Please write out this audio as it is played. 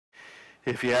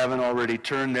If you haven't already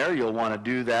turned there, you'll want to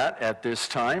do that at this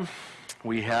time.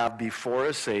 We have before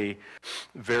us a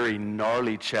very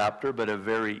gnarly chapter, but a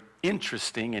very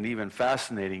interesting and even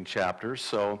fascinating chapter.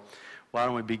 So why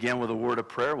don't we begin with a word of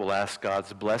prayer? We'll ask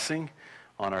God's blessing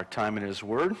on our time in His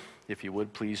Word. If you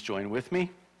would, please join with me.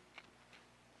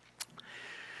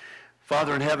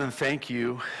 Father in heaven, thank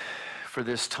you for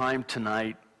this time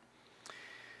tonight.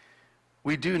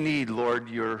 We do need, Lord,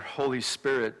 your Holy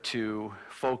Spirit to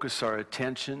focus our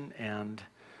attention and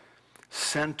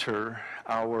center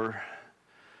our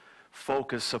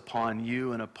focus upon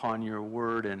you and upon your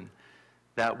word and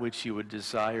that which you would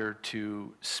desire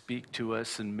to speak to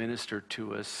us and minister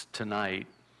to us tonight.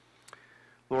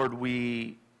 Lord,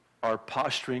 we are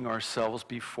posturing ourselves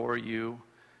before you,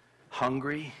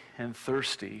 hungry and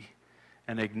thirsty,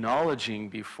 and acknowledging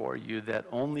before you that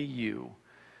only you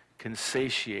can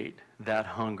satiate that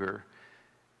hunger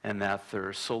and that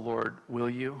thirst. So, Lord, will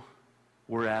you?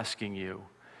 We're asking you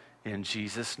in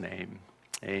Jesus' name.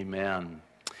 Amen.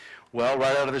 Well,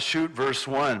 right out of the chute, verse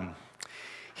 1.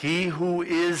 He who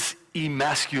is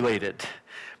emasculated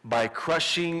by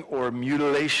crushing or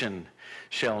mutilation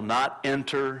shall not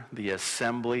enter the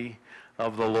assembly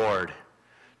of the Lord.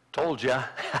 Told ya.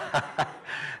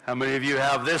 How many of you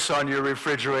have this on your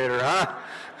refrigerator, huh?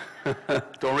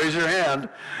 Don't raise your hand.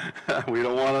 We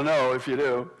don't want to know if you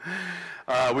do.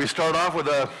 We start off with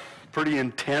a pretty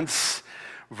intense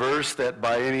verse that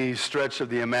by any stretch of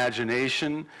the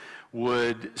imagination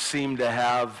would seem to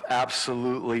have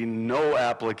absolutely no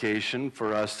application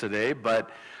for us today, but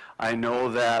I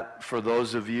know that for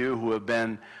those of you who have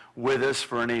been with us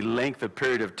for any length of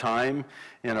period of time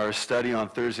in our study on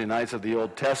Thursday nights of the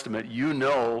Old Testament, you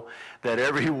know that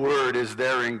every word is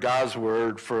there in God's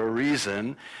word for a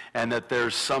reason and that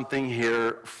there's something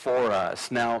here for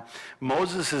us. Now,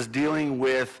 Moses is dealing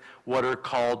with what are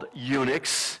called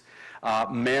eunuchs,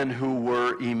 men who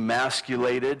were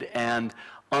emasculated and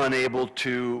unable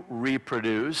to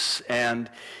reproduce. And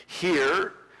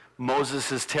here,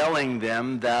 Moses is telling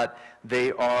them that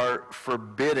they are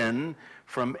forbidden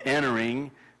from entering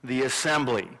the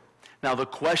assembly. Now the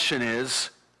question is,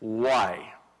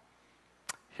 why?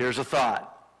 Here's a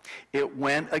thought. It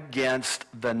went against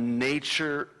the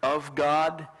nature of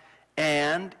God,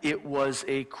 and it was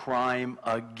a crime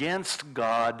against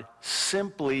God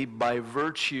simply by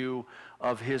virtue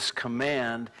of his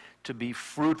command to be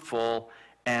fruitful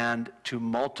and to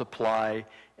multiply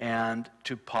and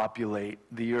to populate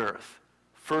the earth.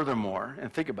 Furthermore,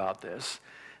 and think about this,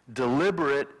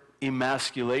 deliberate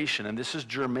emasculation, and this is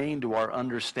germane to our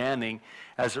understanding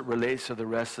as it relates to the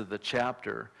rest of the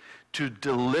chapter, to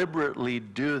deliberately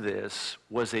do this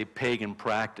was a pagan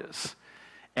practice.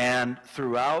 And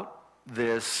throughout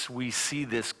this, we see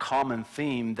this common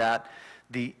theme that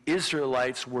the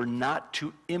Israelites were not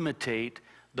to imitate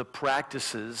the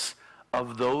practices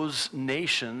of those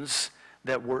nations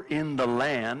that were in the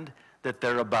land that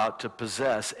they're about to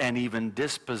possess and even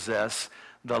dispossess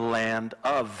the land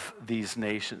of these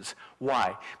nations.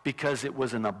 Why? Because it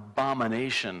was an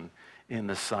abomination in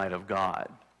the sight of God.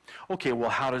 Okay, well,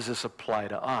 how does this apply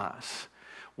to us?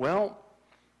 Well,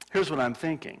 here's what I'm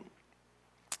thinking.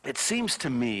 It seems to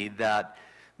me that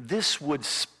this would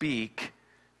speak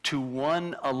to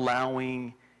one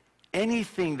allowing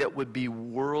anything that would be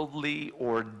worldly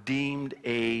or deemed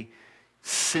a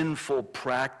sinful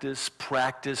practice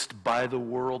practiced by the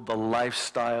world, the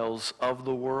lifestyles of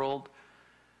the world.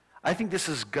 I think this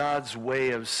is God's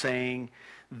way of saying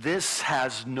this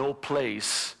has no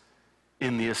place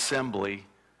in the assembly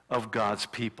of God's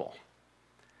people.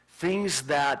 Things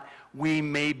that we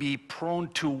may be prone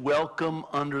to welcome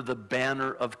under the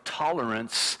banner of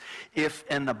tolerance, if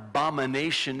an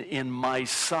abomination in my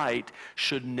sight,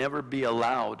 should never be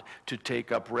allowed to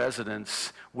take up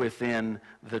residence within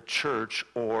the church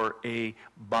or a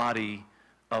body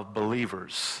of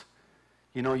believers.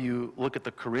 You know, you look at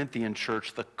the Corinthian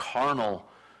church, the carnal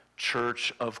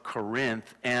church of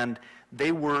Corinth, and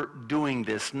they were doing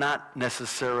this, not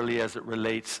necessarily as it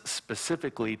relates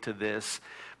specifically to this,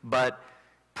 but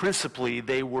principally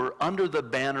they were under the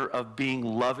banner of being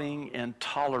loving and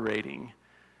tolerating.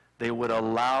 They would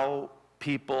allow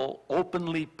people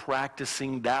openly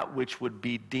practicing that which would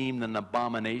be deemed an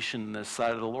abomination in the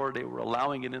sight of the Lord. They were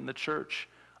allowing it in the church,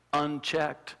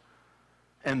 unchecked.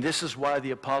 And this is why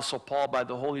the Apostle Paul, by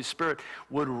the Holy Spirit,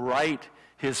 would write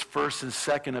his first and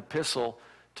second epistle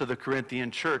to the Corinthian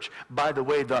church. By the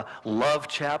way, the love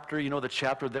chapter, you know, the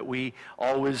chapter that we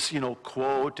always,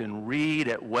 quote and read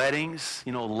at weddings,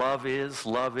 love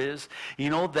is. You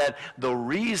know that the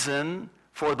reason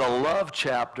for the love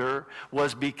chapter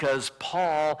was because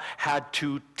Paul had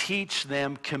to teach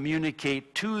them,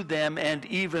 communicate to them, and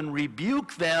even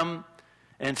rebuke them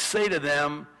and say to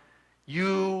them,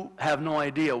 you have no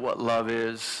idea what love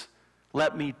is.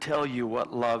 Let me tell you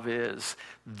what love is.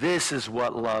 This is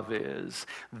what love is.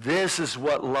 This is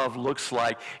what love looks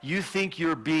like. You think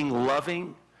you're being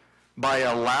loving by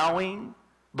allowing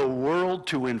the world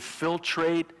to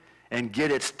infiltrate and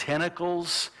get its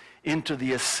tentacles into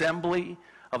the assembly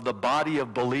of the body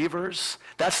of believers?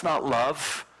 That's not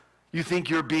love. You think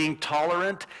you're being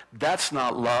tolerant? That's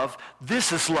not love.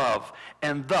 This is love.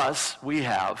 And thus we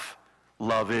have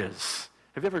love is.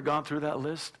 Have you ever gone through that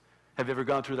list? Have you ever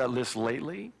gone through that list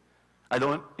lately? I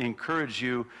don't encourage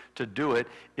you to do it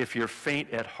if you're faint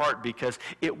at heart, because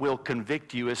it will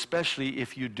convict you, especially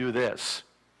if you do this.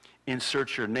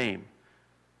 Insert your name.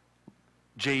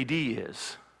 JD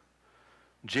is.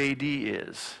 JD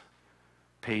is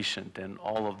patient and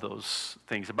all of those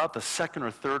things. About the second or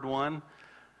third one,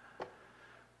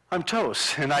 I'm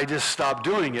toast, and I just stopped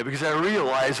doing it because I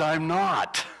realize I'm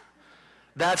not.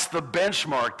 That's the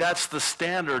benchmark, that's the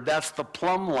standard, that's the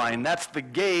plumb line, that's the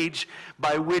gauge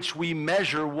by which we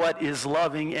measure what is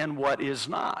loving and what is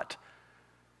not.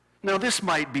 Now, this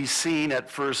might be seen at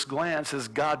first glance as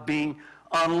God being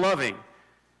unloving.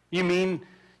 You mean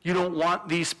you don't want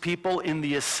these people in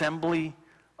the assembly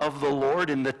of the Lord,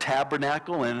 in the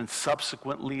tabernacle and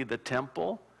subsequently the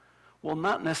temple? Well,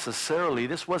 not necessarily.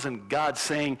 This wasn't God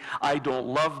saying, I don't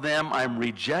love them, I'm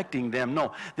rejecting them.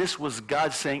 No, this was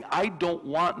God saying, I don't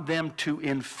want them to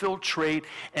infiltrate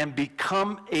and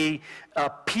become a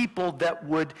people that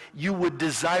you would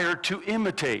desire to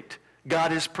imitate.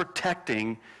 God is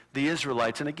protecting the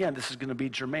Israelites. And again, this is going to be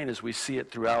germane as we see it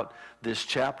throughout this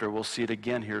chapter. We'll see it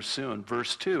again here soon.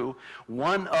 Verse 2,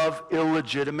 one of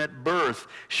illegitimate birth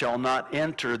shall not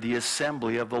enter the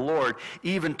assembly of the Lord.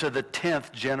 Even to the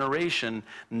 10th generation,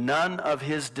 none of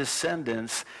his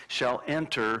descendants shall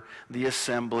enter the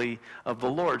assembly of the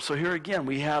Lord. So here again,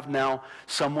 we have now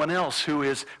someone else who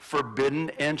is forbidden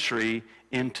entry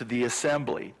into the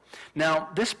assembly. Now,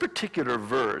 this particular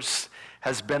verse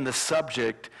has been the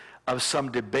subject of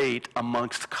some debate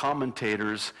amongst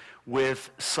commentators,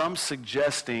 with some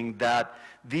suggesting that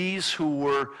these who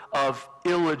were of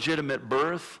illegitimate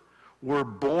birth were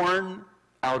born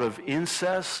out of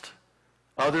incest.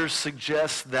 Others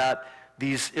suggest that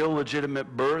these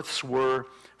illegitimate births were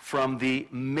from the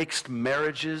mixed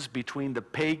marriages between the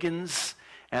pagans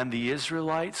and the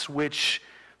Israelites, which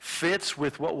fits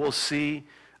with what we'll see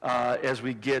as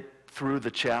we get through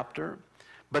the chapter.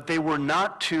 But they were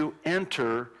not to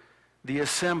enter the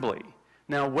assembly.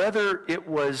 Now, whether it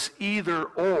was either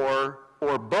or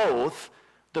both,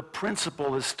 the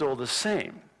principle is still the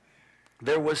same.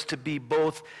 There was to be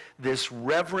both this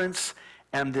reverence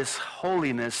and this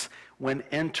holiness when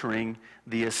entering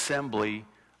the assembly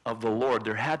of the Lord.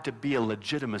 There had to be a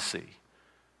legitimacy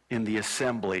in the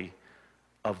assembly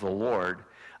of the Lord.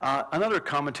 Another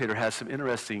commentator has some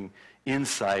interesting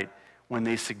insight when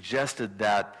they suggested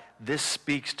that this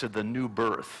speaks to the new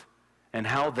birth, and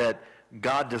how that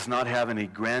God does not have any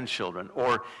grandchildren,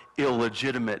 or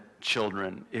illegitimate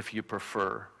children, if you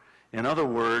prefer. In other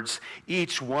words,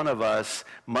 each one of us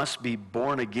must be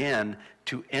born again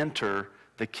to enter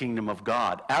the kingdom of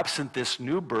God. Absent this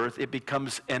new birth, it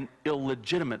becomes an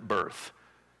illegitimate birth,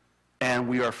 and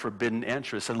we are forbidden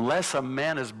entrance. Unless a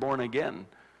man is born again,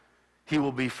 he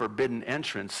will be forbidden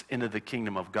entrance into the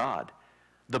kingdom of God.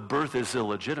 The birth is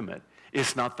illegitimate.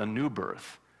 It's not the new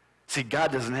birth. See,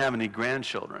 God doesn't have any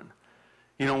grandchildren.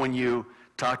 You know, when you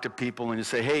talk to people and you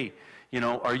say, hey, you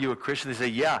know, are you a Christian? They say,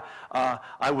 yeah,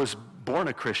 I was born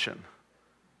a Christian.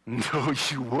 No,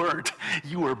 you weren't.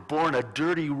 You were born a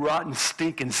dirty, rotten,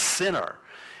 stinking sinner.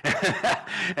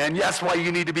 And that's why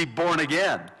you need to be born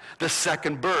again. The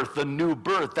second birth, the new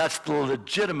birth, that's the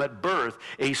legitimate birth,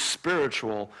 a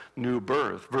spiritual new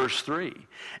birth. Verse 3,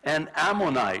 an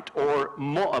Ammonite or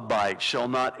Moabite shall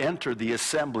not enter the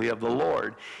assembly of the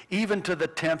Lord. Even to the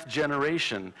 10th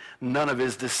generation, none of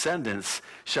his descendants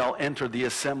shall enter the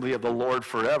assembly of the Lord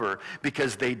forever,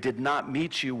 because they did not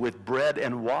meet you with bread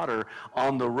and water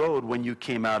on the road when you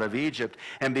came out of Egypt,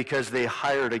 and because they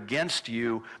hired against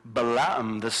you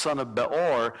Balaam, the son of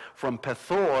Beor, from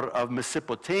Pethor of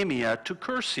Mesopotamia, to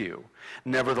curse you.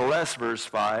 Nevertheless, verse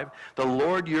 5, the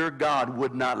Lord your God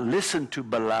would not listen to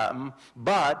Balaam,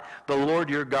 but the Lord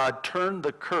your God turned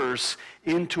the curse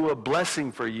into a blessing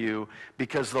for you,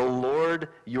 because the Lord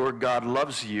your God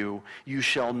loves you. You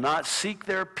shall not seek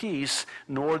their peace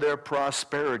nor their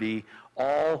prosperity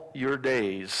all your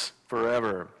days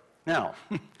forever. Now,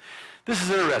 This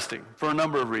is interesting for a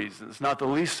number of reasons, not the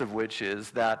least of which is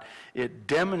that it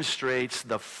demonstrates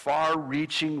the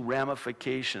far-reaching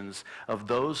ramifications of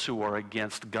those who are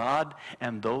against God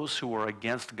and those who are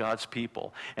against God's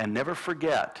people. And never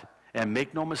forget, and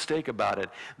make no mistake about it,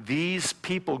 these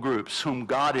people groups whom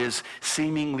God is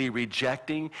seemingly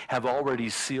rejecting have already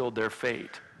sealed their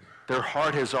fate. Their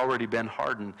heart has already been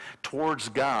hardened towards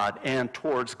God and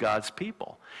towards God's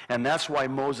people. And that's why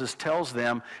Moses tells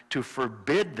them to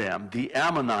forbid them, the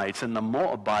Ammonites and the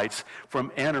Moabites,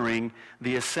 from entering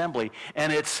the assembly.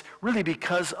 And it's really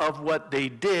because of what they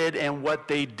did and what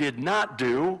they did not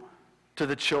do to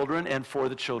the children and for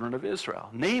the children of Israel.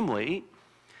 Namely,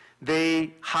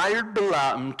 they hired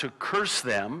Balaam to curse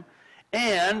them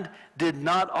and did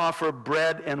not offer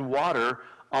bread and water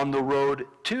on the road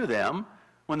to them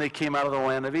when they came out of the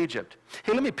land of Egypt.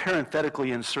 Hey, let me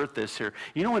parenthetically insert this here.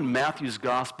 You know in Matthew's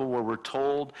gospel where we're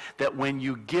told that when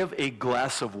you give a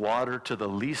glass of water to the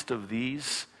least of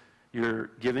these, you're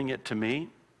giving it to me?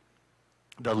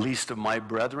 The least of my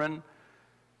brethren,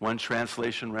 one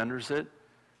translation renders it.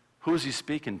 Who is he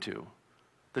speaking to?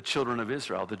 The children of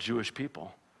Israel, the Jewish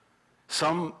people.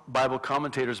 Some Bible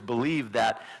commentators believe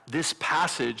that this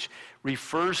passage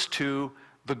refers to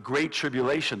the Great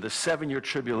Tribulation, the 7-year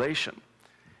tribulation.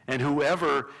 And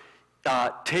whoever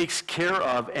takes care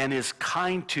of and is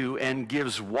kind to and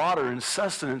gives water and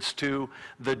sustenance to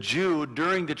the Jew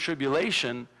during the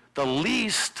tribulation, the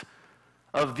least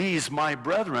of these my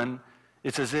brethren,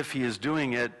 it's as if he is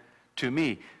doing it to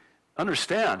me.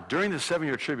 Understand, during the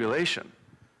 7-year tribulation,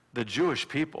 the Jewish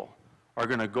people are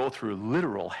going to go through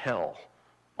literal hell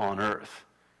on earth.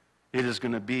 It is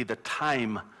going to be the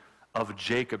time of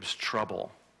Jacob's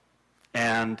trouble.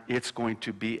 And it's going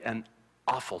to be an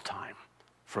awful time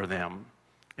for them,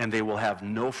 and they will have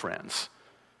no friends,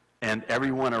 and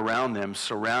everyone around them,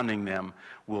 surrounding them,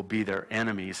 will be their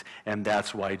enemies. And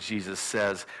that's why Jesus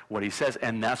says what he says,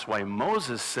 and that's why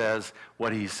Moses says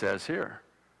what he says here.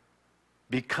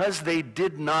 Because they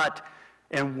did not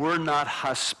and were not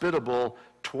hospitable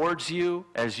towards you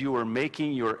as you were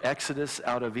making your exodus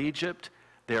out of Egypt,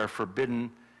 they are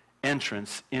forbidden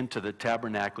entrance into the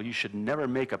tabernacle. You should never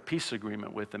make a peace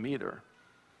agreement with them either.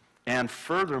 And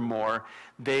furthermore,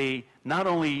 they not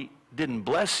only didn't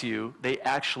bless you, they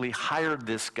actually hired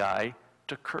this guy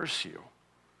to curse you.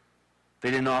 They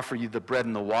didn't offer you the bread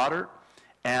and the water,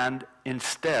 and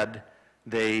instead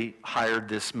they hired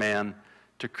this man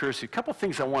to curse you. A couple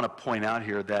things I want to point out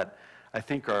here that I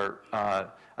think are,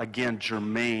 again,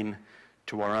 germane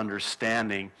to our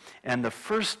understanding. And the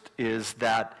first is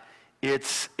that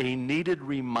it's a needed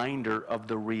reminder of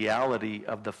the reality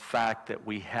of the fact that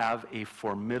we have a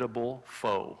formidable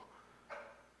foe.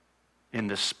 In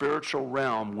the spiritual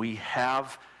realm, we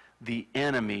have the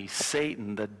enemy,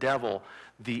 Satan, the devil,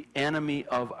 the enemy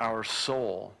of our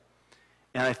soul.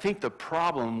 And I think the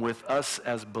problem with us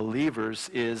as believers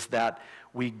is that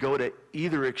we go to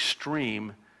either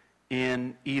extreme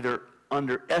in either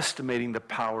underestimating the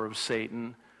power of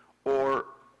Satan or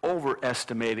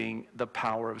overestimating the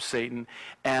power of Satan,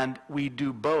 and we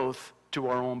do both to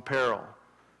our own peril.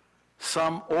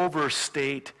 Some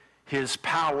overstate his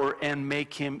power and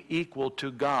make him equal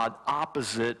to God,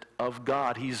 opposite of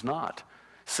God. He's not.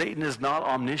 Satan is not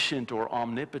omniscient or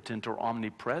omnipotent or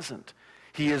omnipresent.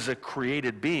 He is a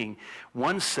created being.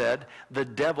 One said the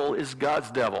devil is God's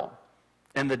devil,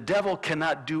 and the devil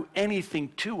cannot do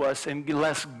anything to us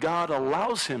unless God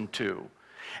allows him to.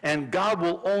 And God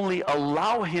will only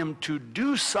allow him to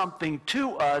do something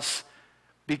to us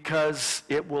because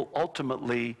it will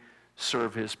ultimately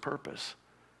serve his purpose.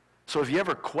 So if you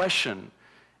ever question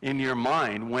in your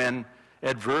mind when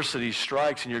adversity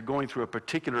strikes and you're going through a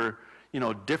particular,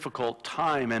 difficult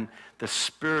time and the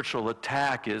spiritual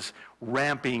attack is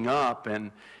ramping up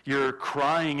and you're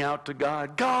crying out to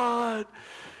God, God,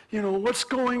 what's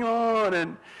going on?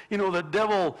 And, the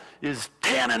devil is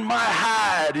tanning my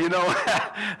hide,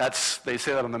 they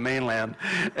say that on the mainland.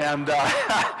 And,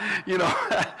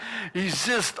 he's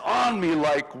just on me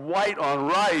like white on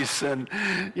rice. And,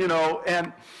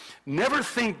 and never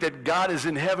think that God is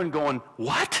in heaven going,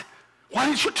 what? Why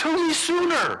didn't you tell me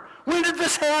sooner? When did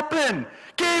this happen?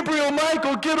 Gabriel,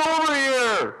 Michael, get over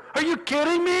here. Are you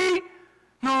kidding me?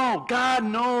 No, God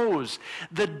knows.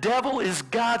 The devil is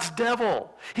God's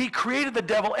devil. He created the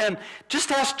devil, and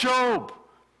just ask Job.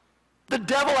 The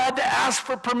devil had to ask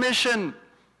for permission.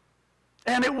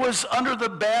 And it was under the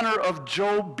banner of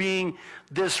Job being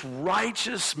this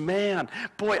righteous man.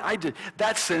 Boy,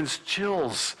 that sends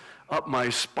chills up my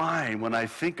spine when I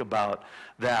think about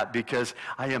that, because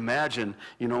I imagine,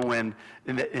 and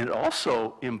it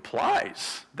also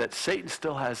implies that Satan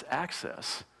still has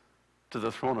access to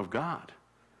the throne of God.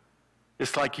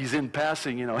 It's like he's in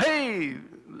passing, hey,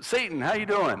 Satan, how you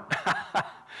doing?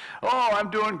 Oh,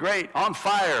 I'm doing great. On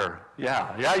fire.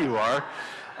 Yeah, you are.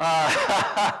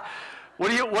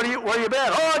 Where you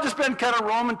been? Oh, I've just been kind of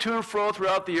roaming to and fro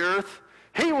throughout the earth.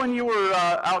 Hey, when you were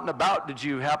out and about, did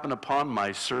you happen upon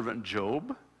my servant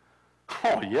Job?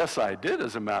 Oh, yes, I did,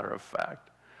 as a matter of fact.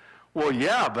 Well,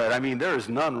 yeah, but I mean, there is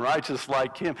none righteous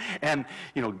like him. And,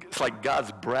 it's like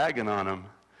God's bragging on him.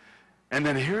 And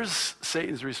then here's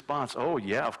Satan's response. Oh,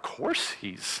 yeah, of course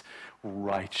he's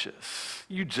righteous.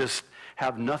 You just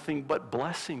have nothing but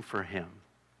blessing for him.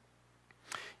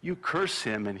 You curse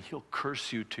him and he'll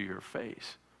curse you to your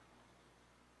face.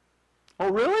 Oh,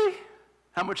 really?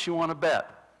 How much you want to bet?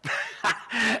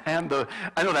 And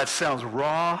I know that sounds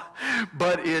raw,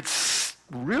 but it's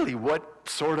really what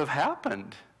sort of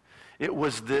happened. It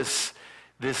was this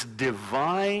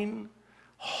divine,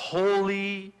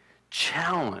 holy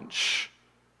challenge.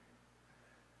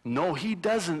 No, he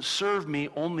doesn't serve me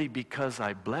only because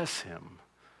I bless him.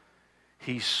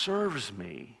 He serves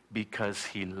me because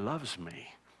he loves me.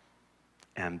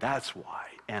 And that's why.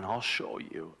 And I'll show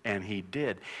you. And he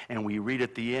did. And we read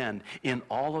at the end, in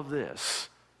all of this,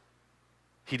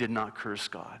 he did not curse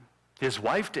God. His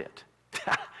wife did.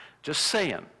 Just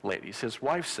saying, ladies. His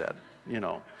wife said,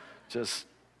 just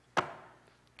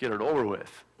get it over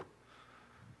with.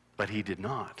 But he did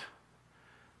not.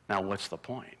 Now, what's the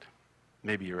point?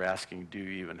 Maybe you're asking, do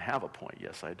you even have a point?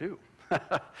 Yes, I do.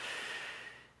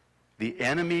 The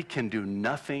enemy can do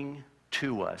nothing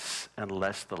to us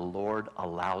unless the Lord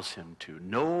allows him to.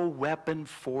 No weapon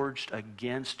forged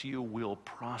against you will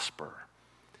prosper.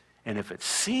 And if it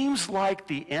seems like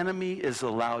the enemy is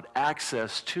allowed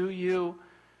access to you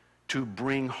to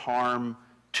bring harm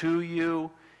to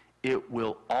you, it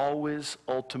will always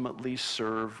ultimately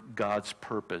serve God's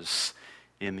purpose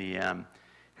in the end.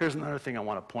 Here's another thing I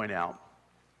want to point out.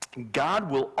 God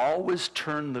will always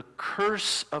turn the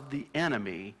curse of the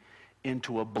enemy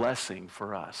into a blessing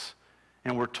for us.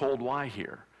 And we're told why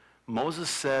here. Moses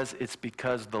says it's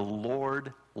because the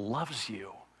Lord loves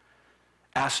you.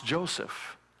 Ask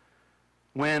Joseph.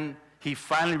 When he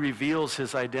finally reveals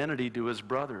his identity to his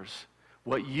brothers,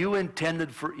 what you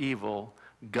intended for evil,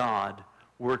 God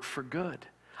worked for good.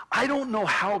 I don't know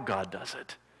how God does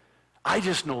it. I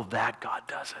just know that God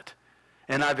does it.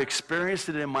 And I've experienced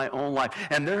it in my own life.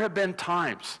 And there have been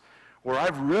times where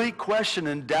I've really questioned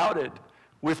and doubted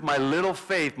with my little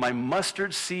faith, my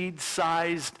mustard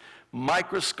seed-sized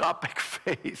microscopic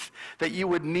faith, that you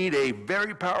would need a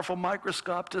very powerful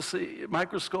microscope to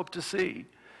see.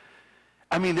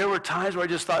 I mean, there were times where I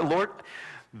just thought, Lord,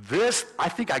 I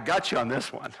think I got you on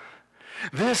this one.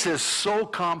 This is so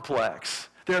complex.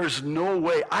 There's no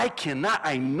way.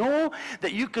 I know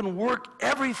that you can work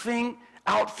everything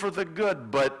out for the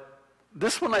good, but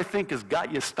this one I think has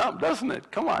got you stumped, doesn't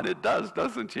it? Come on, it does,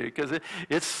 doesn't it? Because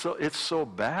it's so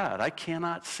bad. I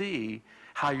cannot see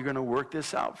how you're going to work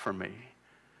this out for me.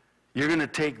 You're going to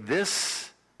take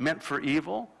this meant for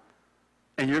evil,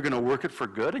 and you're going to work it for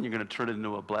good, and you're going to turn it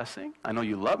into a blessing. I know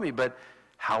you love me, but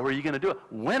how are you going to do it?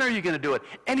 When are you going to do it?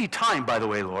 Anytime, by the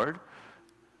way, Lord.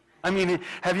 I mean,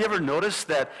 have you ever noticed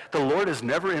that the Lord is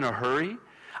never in a hurry?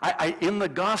 In the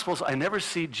Gospels, I never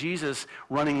see Jesus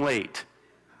running late.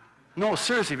 No,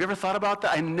 seriously, have you ever thought about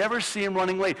that? I never see him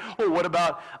running late. Oh, what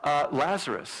about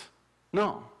Lazarus?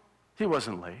 No, he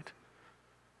wasn't late.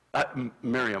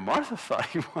 Mary and Martha thought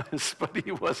he was, but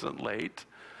he wasn't late.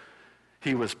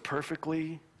 He was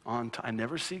perfectly on time. I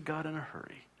never see God in a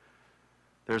hurry.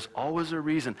 There's always a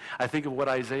reason. I think of what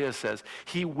Isaiah says.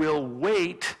 He will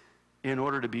wait in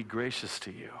order to be gracious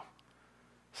to you.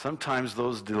 Sometimes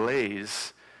those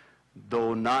delays,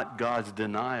 though not God's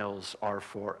denials, are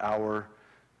for our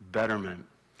betterment.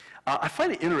 I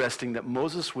find it interesting that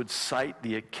Moses would cite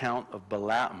the account of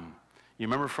Balaam. You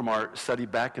remember from our study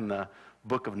back in the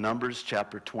book of Numbers,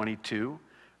 chapter 22,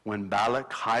 when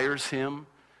Balak hires him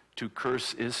to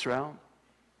curse Israel?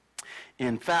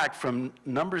 In fact, from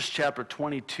Numbers chapter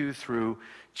 22 through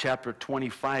chapter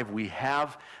 25, we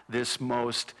have this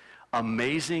most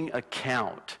amazing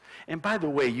account. And by the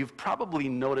way, you've probably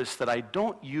noticed that I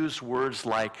don't use words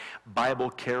like Bible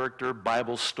character,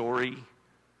 Bible story,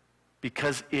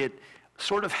 because it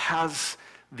sort of has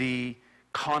the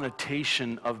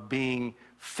connotation of being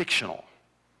fictional.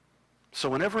 So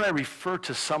whenever I refer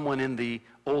to someone in the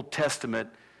Old Testament,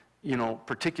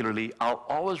 particularly, I'll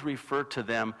always refer to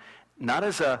them not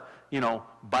as a,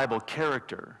 Bible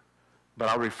character, but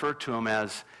I'll refer to him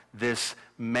as this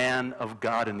man of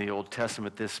God in the Old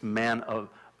Testament, this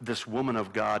woman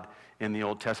of God in the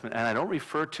Old Testament. And I don't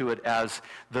refer to it as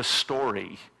the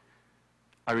story.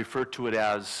 I refer to it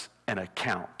as an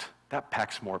account. That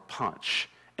packs more punch,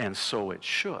 and so it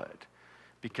should.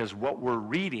 Because what we're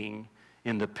reading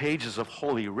in the pages of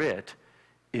Holy Writ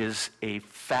is a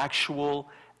factual,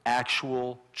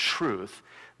 actual truth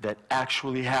that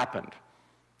actually happened.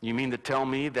 You mean to tell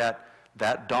me that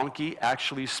that donkey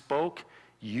actually spoke?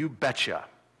 You betcha.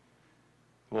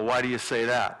 Well, why do you say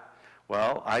that?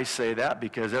 Well, I say that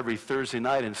because every Thursday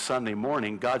night and Sunday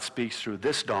morning, God speaks through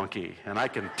this donkey, and I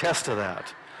can attest to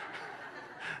that.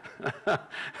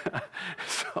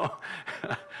 So,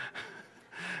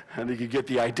 I think you get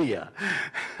the idea.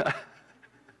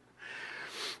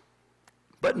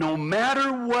 But no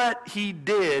matter what he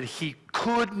did, he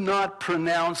could not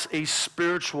pronounce a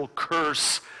spiritual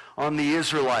curse on the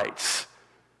Israelites.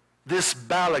 This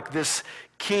Balak, this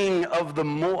king of the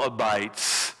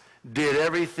Moabites, did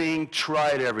everything,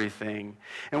 tried everything.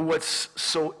 And what's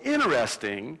so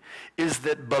interesting is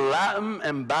that Balaam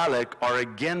and Balak are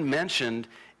again mentioned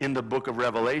in the book of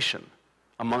Revelation,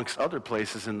 amongst other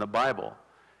places in the Bible.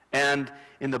 And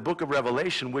in the book of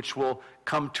Revelation, which we'll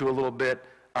come to a little bit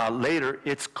later,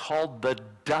 it's called the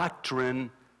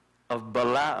doctrine of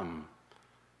Balaam.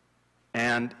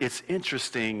 And it's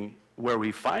interesting where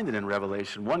we find it in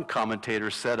Revelation. One commentator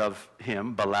said of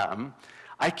him, Balaam,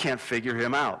 I can't figure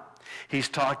him out. He's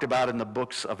talked about in the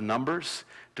books of Numbers,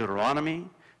 Deuteronomy,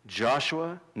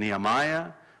 Joshua,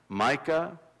 Nehemiah,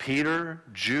 Micah, Peter,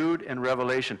 Jude, and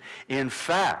Revelation. In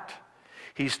fact,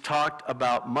 he's talked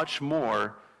about much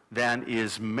more than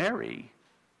is Mary,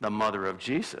 the mother of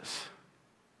Jesus.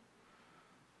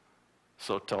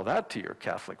 So tell that to your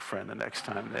Catholic friend the next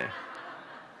time they...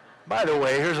 By the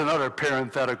way, here's another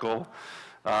parenthetical.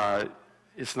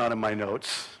 It's not in my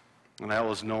notes. And I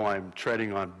always know I'm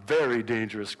treading on very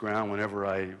dangerous ground whenever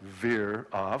I veer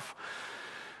off.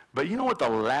 But you know what the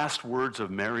last words of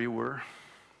Mary were?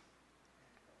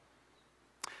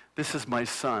 This is my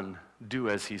son, do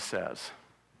as he says.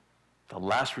 The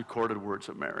last recorded words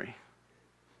of Mary.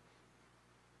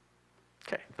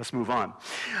 Okay, let's move on.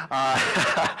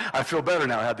 I feel better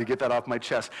now. I had to get that off my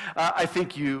chest. I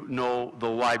think you know the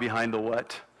why behind the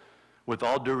what. With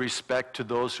all due respect to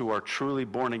those who are truly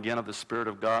born again of the Spirit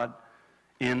of God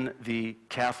in the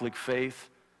Catholic faith,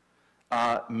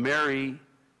 Mary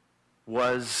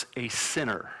was a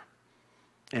sinner.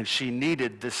 And she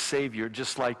needed this Savior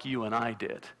just like you and I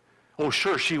did. Oh,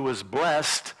 sure, she was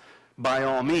blessed by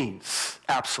all means.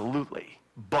 Absolutely.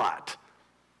 But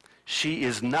she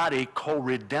is not a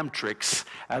co-redemptrix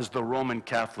as the Roman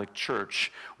Catholic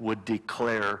Church would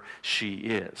declare she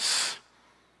is.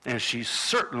 And she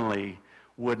certainly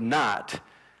would not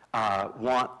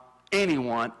want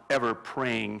anyone ever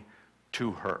praying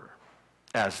to her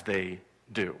as they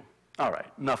do. All right,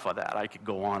 enough of that. I could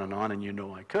go on, and you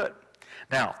know I could.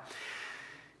 Now,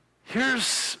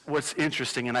 here's what's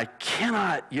interesting, and I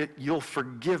cannot, you'll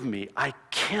forgive me, I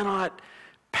cannot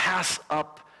pass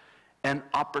up an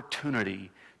opportunity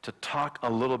to talk a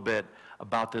little bit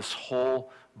about this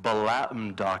whole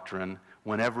Balaam doctrine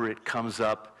whenever it comes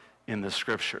up in the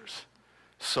scriptures.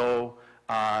 So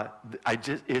I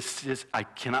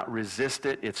cannot resist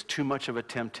it. It's too much of a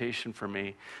temptation for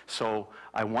me. So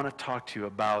I want to talk to you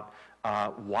about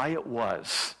why it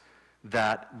was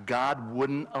that God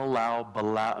wouldn't allow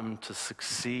Balaam to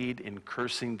succeed in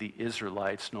cursing the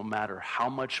Israelites no matter how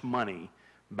much money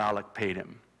Balak paid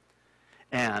him.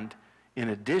 And in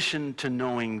addition to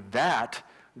knowing that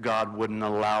God wouldn't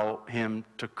allow him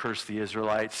to curse the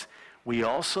Israelites, we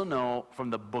also know from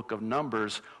the book of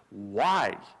Numbers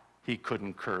why he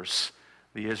couldn't curse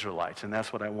the Israelites. And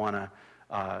that's what I want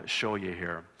to show you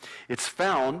here. It's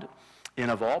found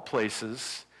in, of all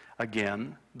places,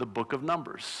 again, the book of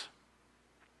Numbers.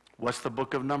 What's the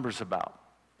book of Numbers about?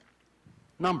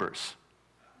 Numbers.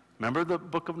 Remember the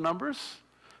book of Numbers?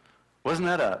 Wasn't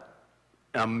that an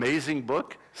amazing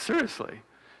book? Seriously.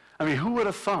 I mean, who would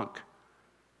have thunk?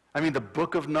 I mean, the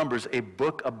book of Numbers, a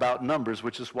book about numbers,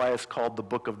 which is why it's called the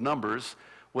book of Numbers,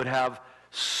 would have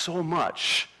so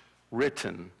much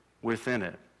written within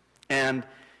it. And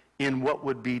in what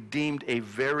would be deemed a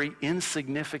very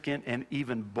insignificant and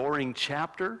even boring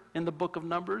chapter in the book of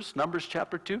Numbers, Numbers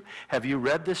chapter 2. Have you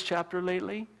read this chapter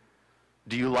lately?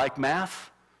 Do you like math?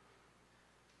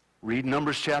 Read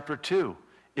Numbers chapter 2.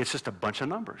 It's just a bunch of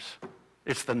numbers.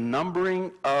 It's the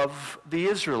numbering of the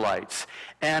Israelites,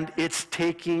 and it's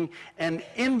taking an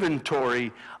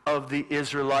inventory of the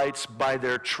Israelites by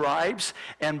their tribes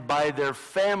and by their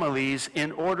families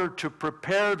in order to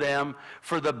prepare them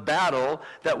for the battle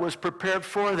that was prepared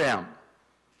for them.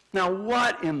 Now,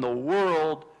 what in the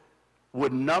world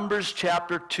would Numbers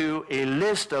chapter 2, a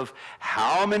list of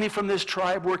how many from this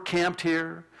tribe were camped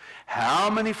here,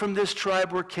 how many from this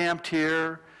tribe were camped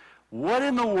here, What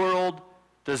in the world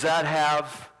does that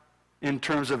have in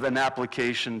terms of an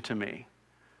application to me?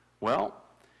 Well,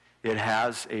 it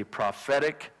has a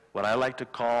prophetic, what I like to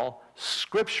call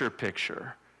scripture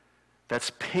picture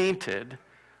that's painted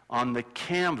on the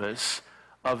canvas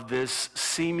of this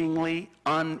seemingly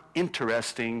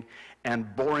uninteresting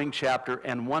and boring chapter,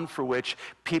 and one for which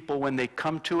people, when they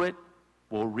come to it,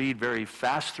 will read very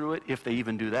fast through it, if they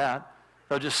even do that.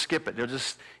 They'll just skip it. They'll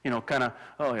just, kind of,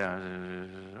 oh yeah,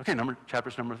 okay,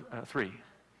 chapter's number 3.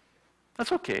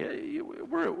 That's okay.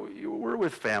 We're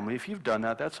with family. If you've done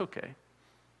that, that's okay.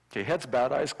 Okay, heads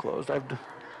bowed, eyes closed.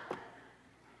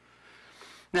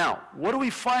 Now, what do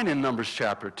we find in Numbers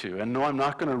chapter 2? And no, I'm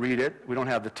not going to read it. We don't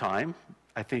have the time.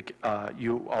 I think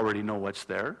you already know what's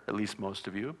there, at least most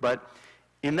of you. But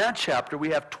in that chapter, we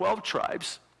have 12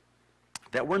 tribes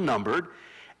that were numbered,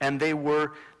 and they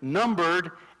were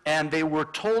numbered, and they were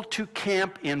told to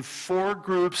camp in 4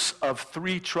 groups of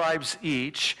 3 tribes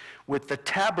each, with the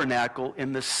tabernacle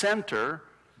in the center,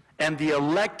 and the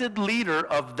elected leader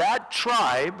of that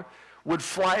tribe would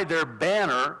fly their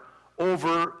banner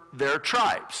over their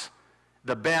tribes.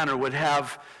 The banner would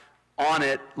have on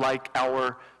it like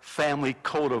our family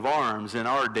coat of arms in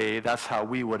our day. That's how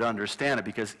we would understand it,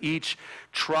 because each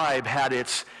tribe had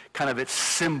its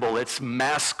symbol, its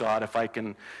mascot, if I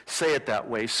can say it that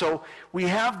way. So we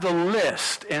have the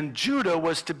list, and Judah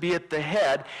was to be at the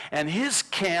head, and his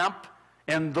camp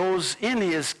and those in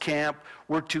his camp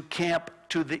were to camp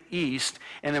to the east.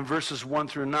 And in verses 1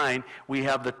 through 9, we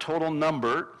have the total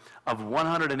number of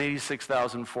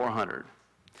 186,400.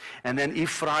 And then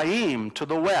Ephraim to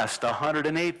the west,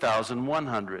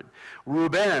 108,100.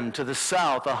 Reuben to the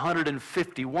south,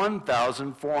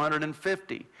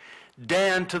 151,450.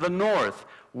 Dan to the north,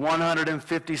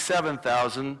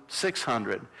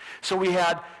 157,600. So we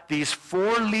had these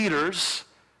 4 leaders,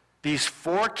 these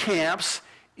 4 camps,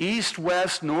 east,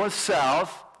 west, north,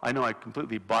 south. I know I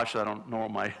completely botched that. I don't know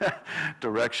what my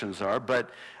directions are.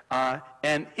 But,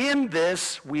 and in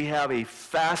this, we have a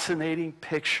fascinating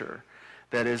picture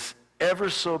that is ever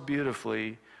so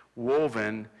beautifully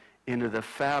woven into the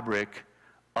fabric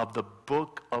of the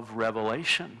book of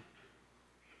Revelation.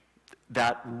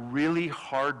 That really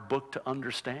hard book to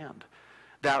understand.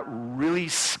 That really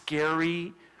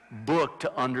scary book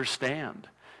to understand.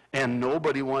 And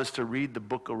nobody wants to read the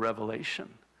book of Revelation.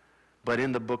 But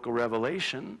in the book of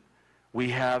Revelation, we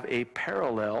have a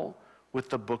parallel with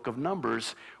the book of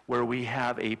Numbers, where we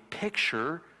have a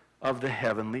picture of the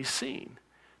heavenly scene.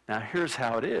 Now, here's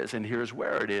how it is, and here's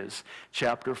where it is.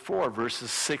 Chapter 4, verses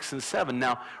 6 and 7.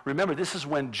 Now, remember, this is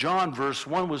when John, verse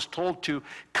 1, was told to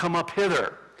come up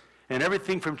hither. And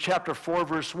everything from chapter 4,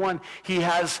 verse 1, he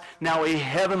has now a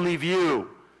heavenly view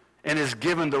and is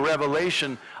given the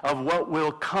revelation of what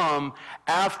will come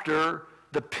after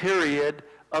the period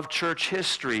of church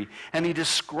history. And he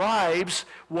describes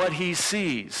what he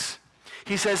sees.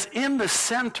 He says, in the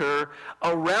center,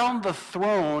 around the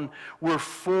throne, were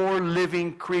 4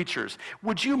 living creatures.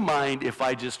 Would you mind if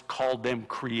I just called them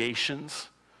creations?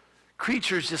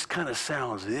 Creatures just kind of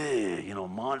sounds,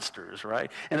 monsters,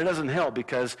 right? And it doesn't help,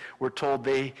 because we're told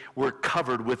they were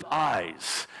covered with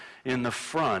eyes in the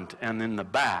front and in the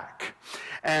back.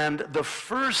 And the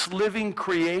first living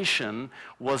creation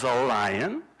was a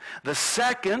lion. The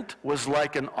second was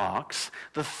like an ox.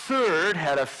 The third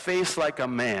had a face like a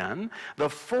man. The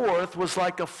fourth was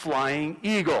like a flying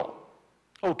eagle.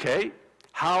 Okay,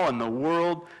 how in the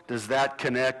world does that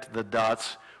connect the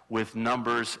dots with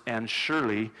Numbers and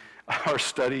surely our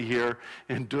study here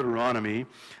in Deuteronomy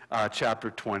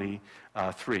chapter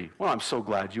 23? Well, I'm so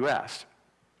glad you asked.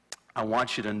 I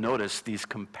want you to notice these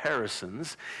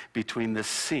comparisons between the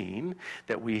scene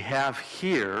that we have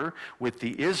here with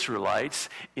the Israelites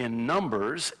in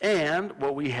Numbers and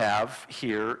what we have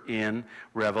here in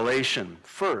Revelation.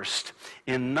 First,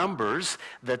 in Numbers,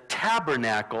 the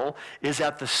tabernacle is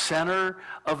at the center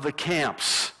of the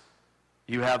camps.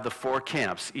 You have the 4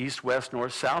 camps, east, west,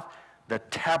 north, south. The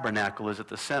tabernacle is at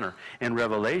the center. In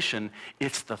Revelation,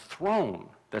 it's the throne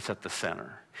that's at the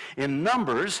center. In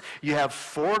Numbers, you have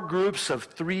 4 groups of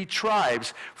 3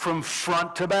 tribes from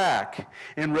front to back.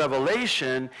 In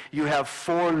Revelation, you have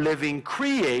 4 living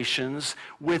creations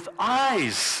with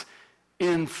eyes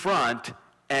in front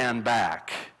and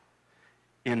back.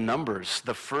 In Numbers,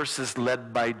 the first is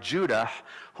led by Judah,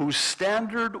 whose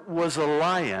standard was a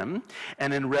lion,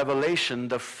 and in Revelation,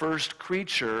 the first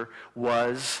creature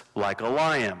was like a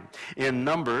lion. In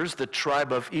Numbers, the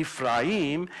tribe of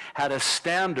Ephraim had a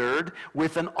standard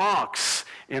with an ox.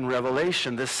 In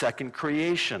Revelation, the second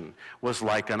creation was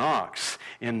like an ox.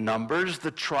 In Numbers, the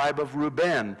tribe of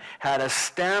Reuben had a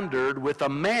standard with a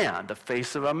man, the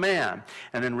face of a man.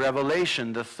 And in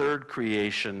Revelation, the third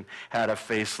creation had a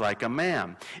face like a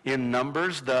man. In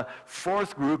Numbers, the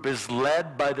fourth group is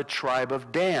led by the tribe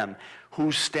of Dan,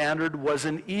 whose standard was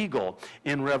an eagle.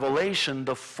 In Revelation,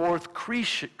 the fourth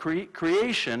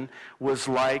creation was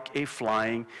like a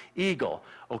flying eagle.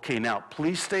 Okay, now,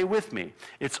 please stay with me.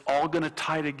 It's all going to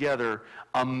tie together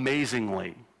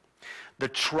amazingly. The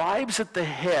tribes at the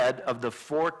head of the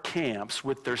four camps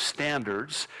with their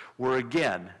standards were,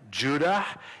 again, Judah,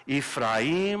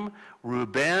 Ephraim,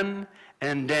 Reuben,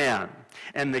 and Dan.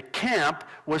 And the camp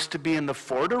was to be in the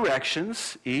four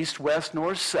directions, east, west,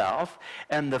 north, south,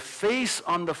 and the face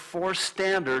on the four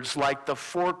standards, like the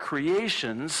four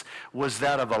creations, was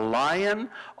that of a lion,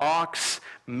 ox,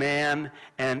 man,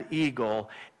 and eagle.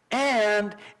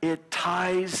 And it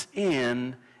ties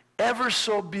in ever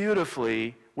so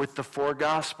beautifully with the four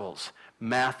Gospels,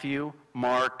 Matthew,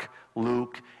 Mark,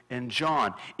 Luke, and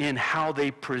John, in how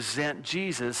they present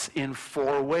Jesus in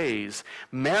four ways.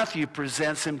 Matthew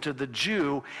presents him to the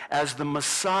Jew as the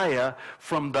Messiah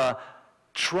from the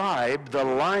tribe, the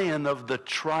Lion of the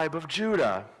tribe of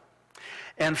Judah,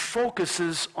 and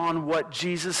focuses on what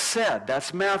Jesus said.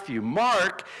 That's Matthew.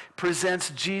 Mark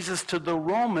presents Jesus to the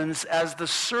Romans as the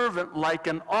servant like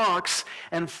an ox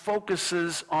and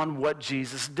focuses on what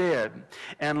Jesus did.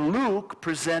 And Luke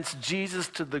presents Jesus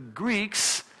to the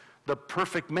Greeks, the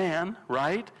perfect man,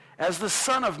 right, as the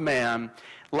Son of Man,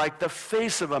 like the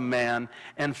face of a man,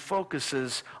 and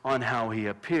focuses on how he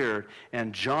appeared.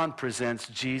 And John presents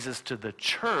Jesus to the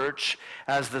church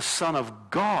as the Son of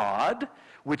God,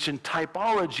 which in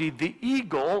typology, the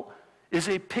eagle is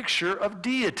a picture of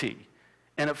deity,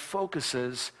 and it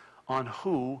focuses on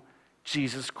who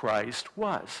Jesus Christ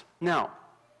was. Now,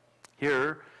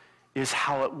 here is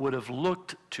how it would have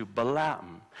looked to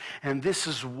Balaam, and this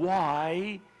is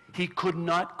why he could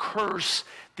not curse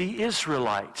the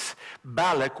Israelites.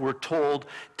 Balak, we're told,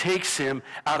 takes him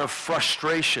out of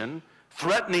frustration,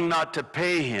 threatening not to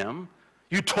pay him.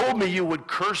 You told me you would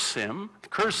curse them,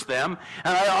 and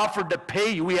I offered to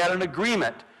pay you. We had an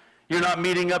agreement. You're not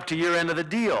meeting up to your end of the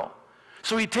deal.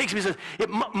 So he takes him, he says, it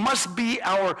must be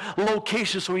our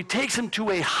location. So he takes him to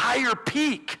a higher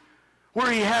peak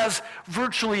where he has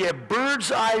virtually a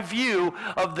bird's eye view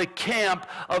of the camp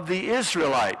of the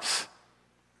Israelites.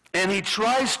 And he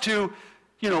tries to,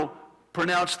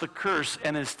 pronounce the curse,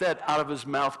 and instead out of his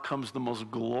mouth comes the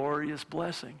most glorious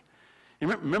blessing. You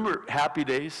remember Happy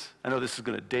Days? I know this is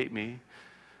going to date me.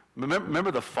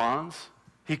 Remember the Fonz?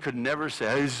 He could never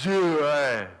say,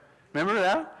 remember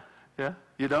that? Yeah?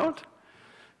 You don't?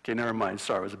 Okay, never mind.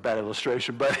 Sorry, it was a bad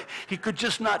illustration. But he could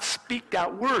just not speak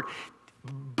that word.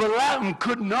 Balaam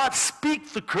could not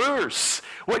speak the curse.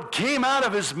 What came out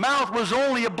of his mouth was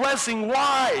only a blessing.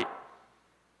 Why?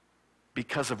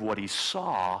 Because of what he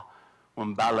saw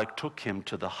when Balak took him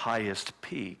to the highest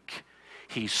peak.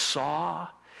 He saw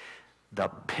the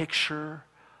picture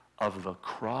of the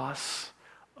cross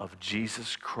of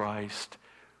Jesus Christ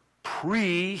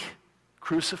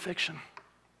pre-crucifixion.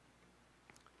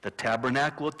 The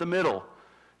tabernacle at the middle,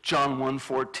 John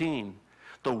 1:14.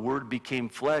 The Word became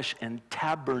flesh and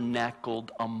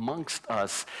tabernacled amongst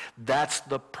us. That's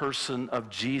the person of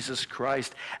Jesus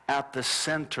Christ at the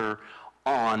center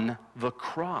on the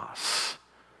cross.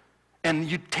 And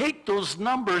you take those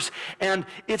numbers, and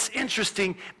it's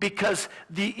interesting because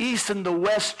the east and the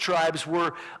west tribes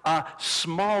were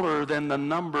smaller than the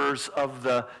numbers of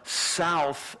the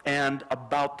south and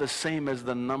about the same as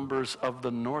the numbers of the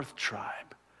north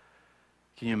tribe.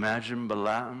 Can you imagine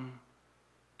Balaam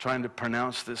trying to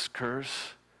pronounce this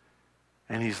curse?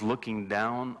 And he's looking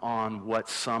down on what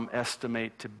some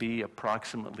estimate to be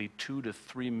approximately 2 to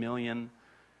 3 million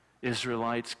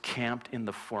Israelites camped in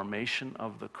the formation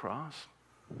of the cross.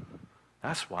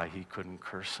 That's why he couldn't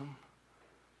curse them.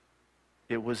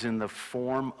 It was in the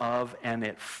form of, and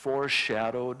it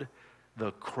foreshadowed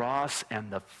the cross and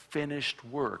the finished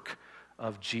work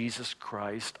of Jesus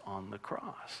Christ on the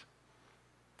cross.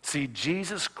 See,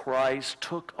 Jesus Christ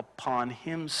took upon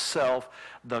himself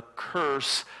the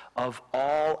curse of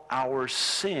all our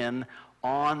sin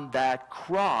on that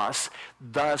cross.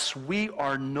 Thus, we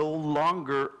are no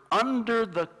longer under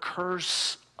the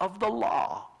curse of the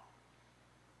law.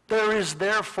 There is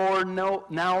therefore now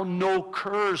no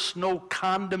curse, no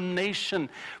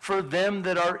condemnation for them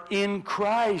that are in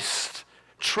Christ.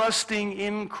 trusting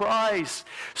in Christ.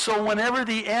 So whenever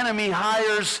the enemy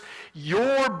hires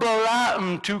your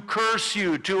Balaam to curse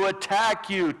you, to attack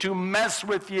you, to mess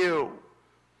with you,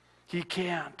 he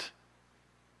can't.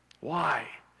 Why?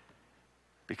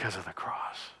 Because of the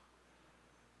cross.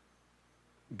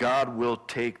 God will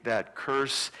take that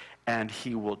curse and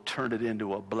he will turn it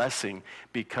into a blessing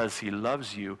because he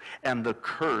loves you. And the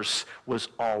curse was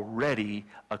already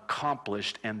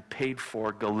accomplished and paid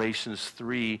for. Galatians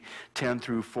 3:10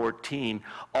 through 14.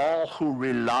 All who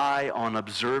rely on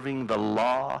observing the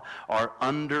law are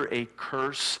under a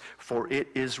curse, for it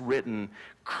is written,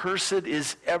 cursed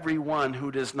is everyone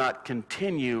who does not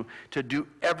continue to do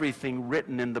everything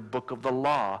written in the book of the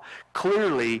law.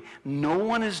 Clearly, no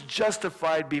one is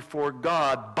justified before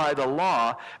God by the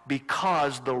law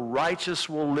because the righteous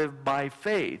will live by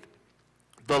faith.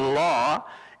 The law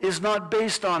is not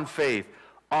based on faith.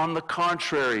 On the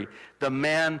contrary, the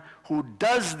man who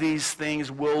does these things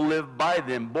will live by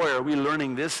them. Boy, are we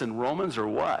learning this in Romans or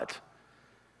what?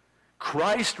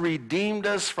 Christ redeemed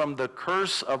us from the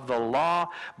curse of the law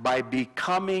by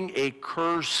becoming a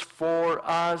curse for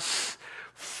us.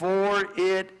 For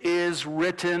it is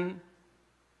written,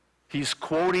 he's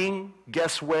quoting,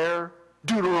 guess where?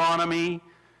 Deuteronomy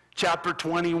chapter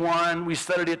 21. We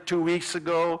studied it 2 weeks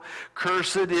ago.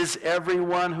 Cursed is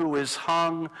everyone who is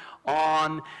hung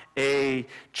on a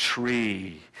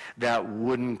tree. That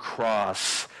wooden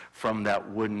cross from that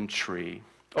wooden tree.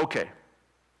 Okay.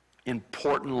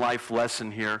 Important life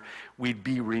lesson here. We'd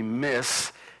be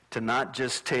remiss to not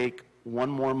just take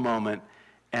one more moment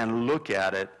and look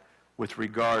at it with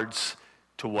regards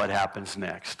to what happens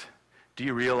next. Do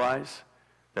you realize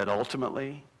that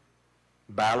ultimately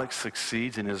Balak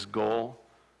succeeds in his goal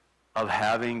of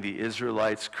having the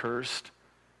Israelites cursed?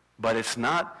 But it's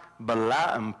not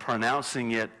Balaam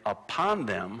pronouncing it upon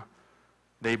them.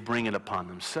 They bring it upon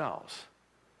themselves.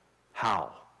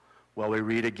 How? Well, we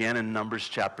read again in Numbers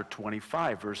chapter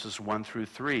 25, verses 1 through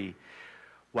 3.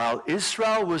 While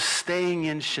Israel was staying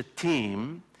in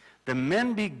Shittim, the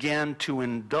men began to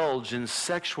indulge in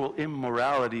sexual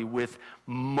immorality with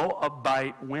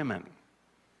Moabite women,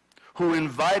 who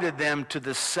invited them to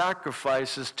the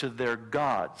sacrifices to their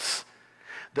gods.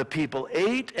 The people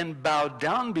ate and bowed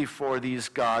down before these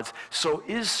gods, so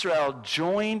Israel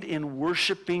joined in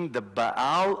worshiping the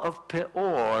Baal of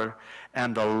Peor,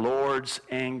 and the Lord's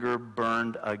anger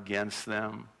burned against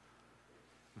them.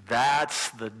 That's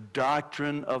the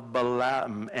doctrine of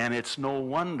Balaam, and it's no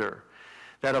wonder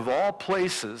that of all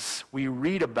places we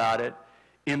read about it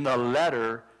in the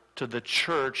letter to the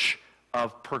church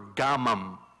of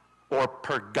Pergamum or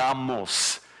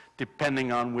Pergamos,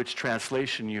 depending on which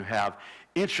translation you have.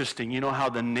 Interesting, you know how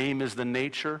the name is the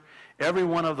nature? Every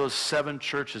one of those 7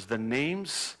 churches, the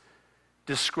names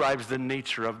describes the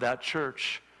nature of that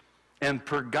church. And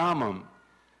Pergamum,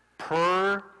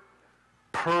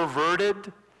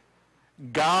 perverted,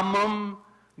 gamum,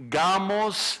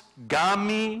 gamos,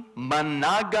 gami,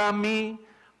 monogamy,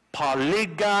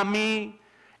 polygamy,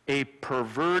 a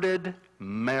perverted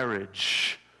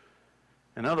marriage.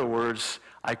 In other words,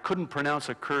 I couldn't pronounce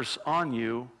a curse on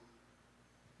you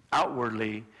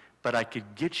outwardly, but I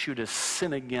could get you to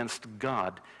sin against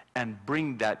God and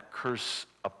bring that curse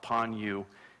upon you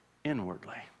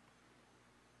inwardly.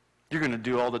 You're going to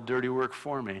do all the dirty work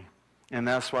for me. And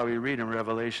that's why we read in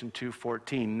Revelation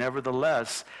 2:14,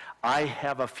 nevertheless, I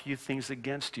have a few things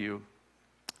against you.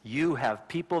 You have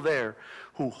people there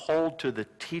who hold to the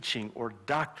teaching or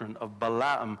doctrine of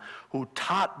Balaam, who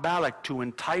taught Balak to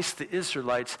entice the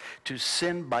Israelites to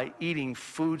sin by eating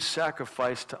food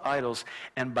sacrificed to idols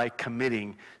and by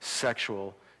committing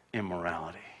sexual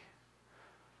immorality.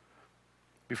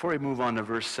 Before we move on to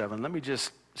verse 7, let me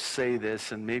just say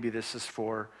this, and maybe this is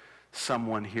for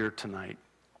someone here tonight.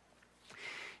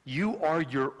 You are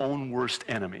your own worst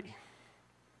enemy.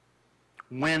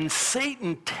 When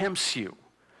Satan tempts you,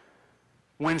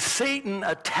 when Satan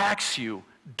attacks you,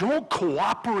 don't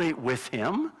cooperate with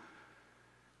him.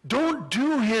 Don't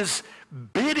do his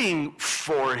bidding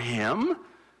for him.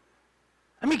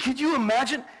 I mean, could you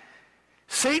imagine?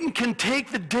 Satan can take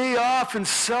the day off and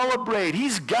celebrate.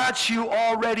 He's got you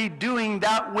already doing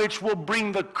that which will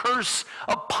bring the curse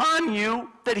upon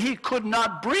you that he could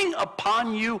not bring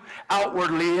upon you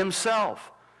outwardly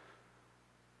himself.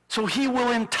 So he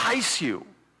will entice you.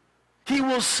 He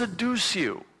will seduce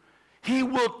you. He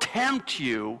will tempt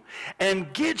you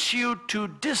and get you to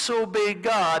disobey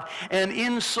God, and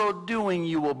in so doing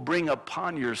you will bring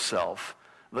upon yourself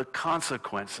the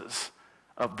consequences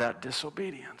of that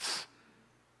disobedience.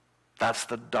 That's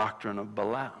the doctrine of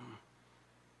Balaam.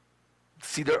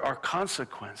 See, there are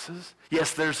consequences.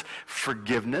 Yes, there's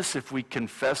forgiveness if we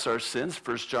confess our sins.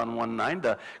 1 John 1:9,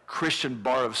 the Christian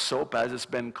bar of soap, as it's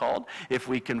been called. If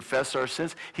we confess our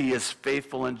sins, he is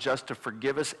faithful and just to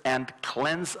forgive us and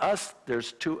cleanse us.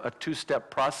 There's a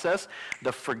two-step process.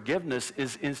 The forgiveness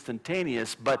is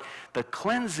instantaneous, but the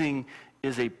cleansing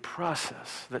is a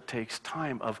process that takes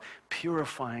time of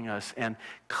purifying us and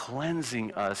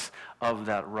cleansing us of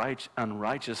that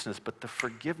unrighteousness, but the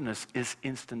forgiveness is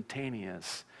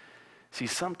instantaneous. See,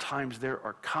 sometimes there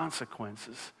are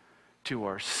consequences to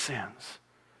our sins,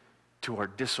 to our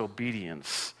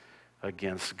disobedience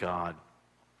against God.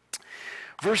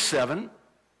 Verse 7,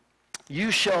 you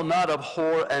shall not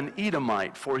abhor an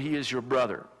Edomite, for he is your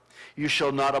brother. You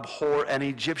shall not abhor an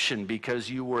Egyptian, because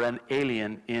you were an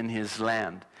alien in his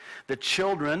land. The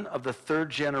children of the third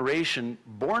generation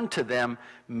born to them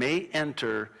may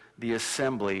enter the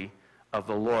assembly of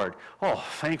the Lord. Oh,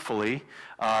 thankfully,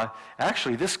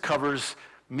 actually this covers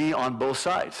me on both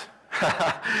sides.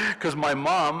 Because my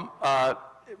mom,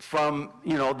 from,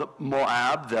 the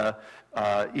Moab, the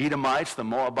Edomites, the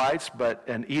Moabites, but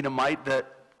an Edomite, the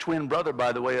twin brother,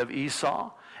 by the way, of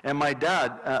Esau, and my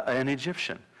dad, an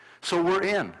Egyptian. So we're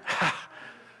in.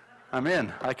 I'm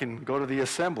in. I can go to the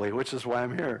assembly, which is why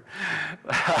I'm here.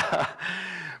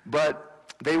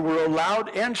 But they were allowed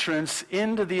entrance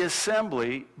into the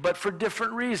assembly, but for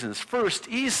different reasons. First,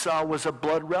 Esau was a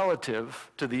blood relative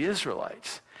to the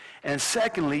Israelites. And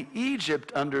secondly,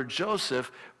 Egypt under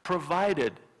Joseph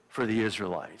provided for the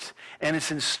Israelites. And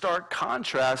it's in stark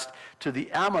contrast to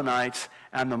the Ammonites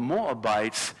and the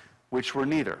Moabites, which were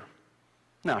neither.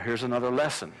 Now, here's another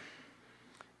lesson.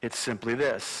 It's simply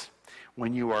this.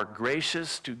 When you are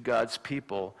gracious to God's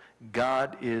people,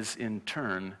 God is in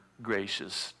turn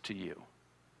gracious to you.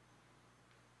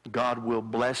 God will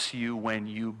bless you when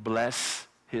you bless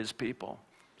his people.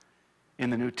 In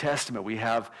the New Testament, we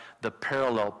have the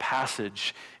parallel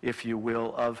passage, if you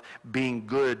will, of being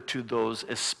good to those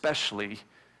especially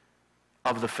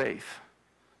of the faith,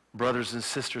 brothers and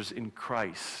sisters in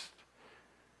Christ,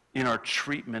 in our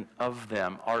treatment of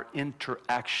them, our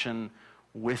interaction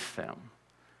with them.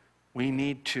 We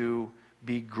need to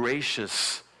be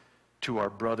gracious to our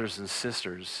brothers and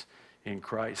sisters in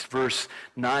Christ. Verse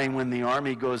 9, when the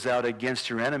army goes out against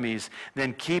your enemies,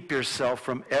 then keep yourself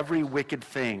from every wicked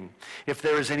thing. If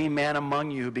there is any man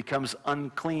among you who becomes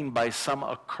unclean by some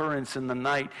occurrence in the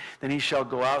night, then he shall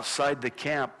go outside the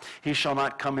camp. He shall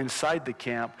not come inside the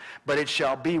camp. But it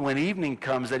shall be when evening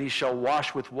comes that he shall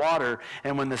wash with water,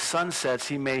 and when the sun sets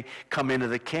he may come into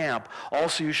the camp.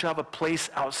 Also you shall have a place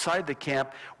outside the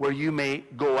camp where you may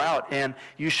go out, and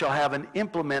you shall have an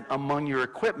implement among your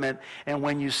equipment, and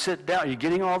when you sit down, are you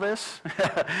getting all this?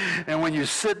 And when you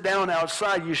sit down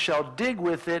outside, you shall dig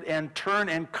with it and turn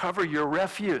and cover your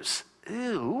refuse.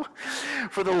 Ew.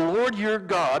 For the Lord your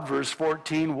God, verse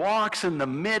 14, walks in the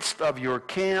midst of your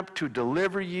camp to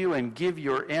deliver you and give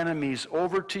your enemies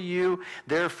over to you.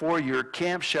 Therefore your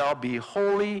camp shall be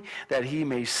holy, that he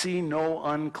may see no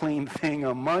unclean thing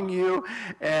among you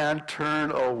and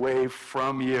turn away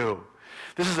from you.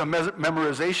 This is a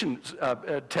memorization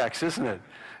text, isn't it?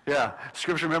 Yeah,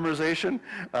 scripture memorization,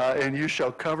 and you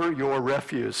shall cover your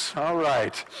refuse. All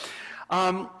right.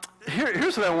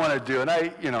 Here's what I want to do,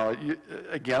 and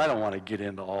again, I don't want to get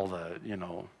into all the,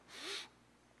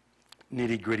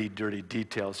 nitty-gritty, dirty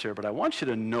details here, but I want you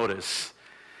to notice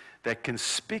that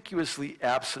conspicuously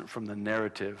absent from the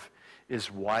narrative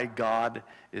is why God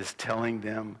is telling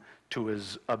them to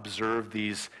observe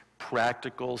these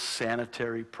practical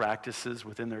sanitary practices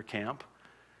within their camp.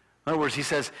 In other words, he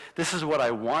says, this is what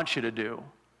I want you to do,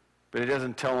 but he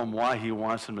doesn't tell them why he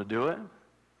wants them to do it.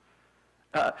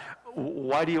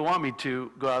 Why do you want me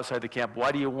to go outside the camp?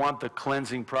 Why do you want the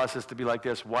cleansing process to be like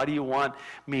this? Why do you want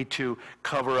me to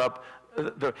cover up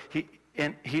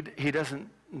he doesn't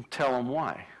tell them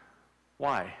why.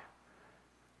 Why?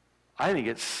 I think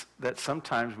it's that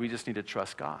sometimes we just need to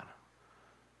trust God.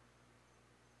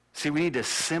 See, we need to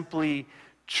simply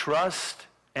trust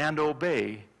and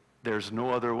obey. There's no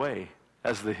other way,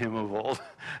 as the hymn of old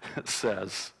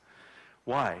says.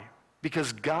 Why?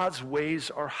 Because God's ways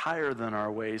are higher than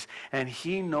our ways, and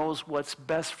he knows what's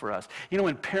best for us. In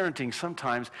parenting,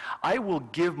 sometimes I will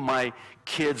give my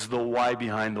kids the why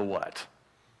behind the what.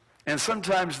 And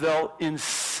sometimes they'll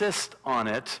insist on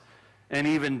it and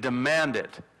even demand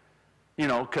it.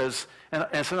 Because,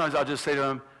 and sometimes I'll just say to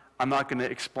them, I'm not going to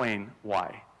explain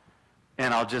why.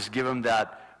 And I'll just give them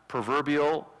that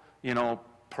proverbial,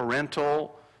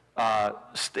 parental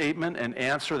statement and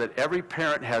answer that every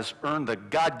parent has earned the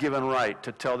God-given right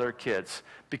to tell their kids,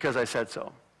 because I said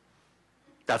so.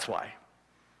 That's why.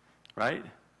 Right?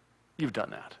 You've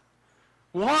done that.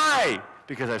 Why?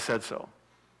 Because I said so.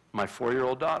 My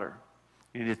 4-year-old daughter,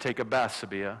 you need to take a bath,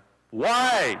 Sabia.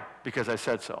 Why? Because I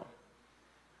said so.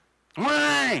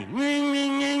 Why?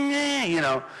 You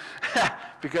know,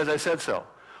 because I said so.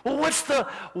 Well, what's the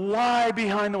why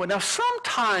behind the what? Now,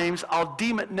 sometimes I'll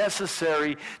deem it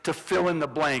necessary to fill in the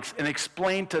blanks and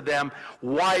explain to them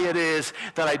why it is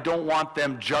that I don't want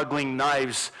them juggling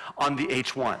knives on the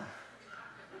H1.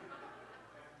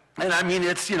 And I mean,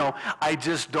 it's, you know, I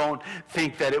just don't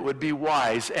think that it would be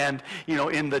wise. And, you know,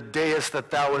 in the days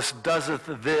that thou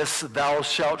doest this, thou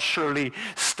shalt surely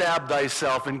stab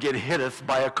thyself and get hitteth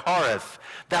by a careth.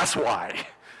 That's why.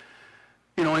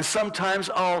 You know, and sometimes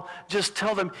I'll just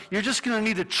tell them, you're just going to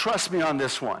need to trust me on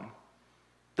this one.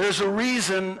 There's a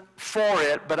reason for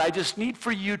it, but I just need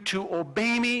for you to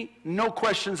obey me, no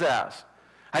questions asked.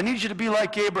 I need you to be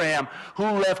like Abraham, who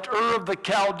left Ur of the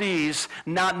Chaldees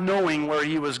not knowing where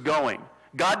he was going.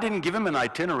 God didn't give him an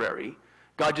itinerary.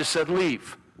 God just said,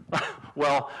 leave.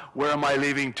 Well, where am I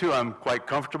leaving to? I'm quite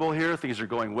comfortable here. Things are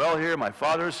going well here. My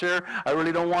father's here. I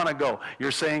really don't want to go.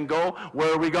 You're saying go.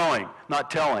 Where are we going? Not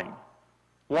telling.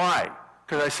 Why?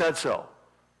 Because I said so.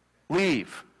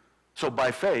 Leave. So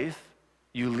by faith,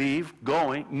 you leave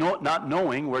going, not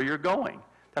knowing where you're going.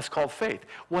 That's called faith.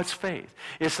 What's faith?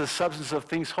 It's the substance of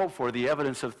things hoped for, the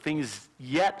evidence of things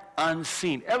yet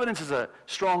unseen. Evidence is a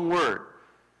strong word.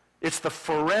 It's the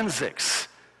forensics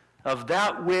of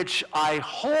that which I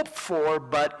hope for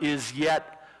but is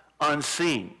yet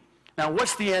unseen. Now,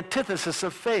 what's the antithesis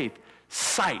of faith?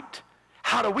 Sight.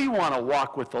 How do we want to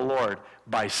walk with the Lord?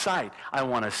 By sight. I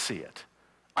want to see it.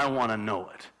 I want to know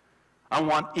it. I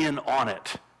want in on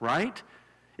it, right?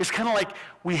 It's kind of like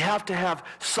we have to have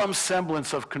some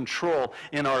semblance of control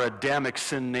in our Adamic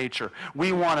sin nature.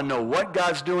 We want to know what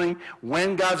God's doing,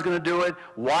 when God's going to do it,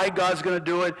 why God's going to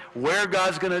do it, where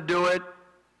God's going to do it.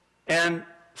 And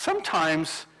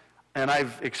sometimes, and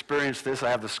I've experienced this, I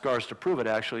have the scars to prove it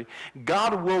actually,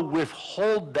 God will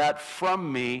withhold that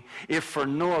from me if for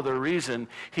no other reason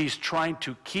he's trying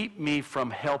to keep me from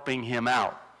helping him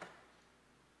out.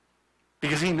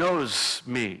 Because he knows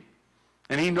me.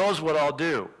 And he knows what I'll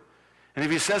do. And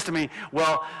if he says to me,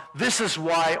 well, this is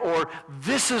why, or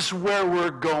this is where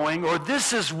we're going, or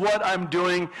this is what I'm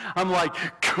doing, I'm like,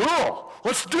 cool,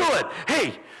 let's do it.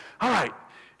 Hey, all right,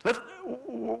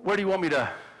 where do you want me to?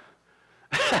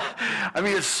 I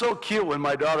mean, it's so cute when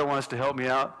my daughter wants to help me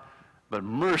out, but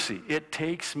mercy, it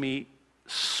takes me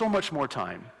so much more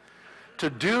time to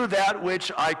do that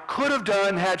which I could have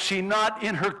done had she not,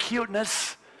 in her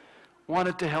cuteness,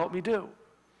 wanted to help me do.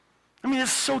 I mean,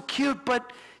 it's so cute,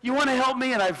 but you want to help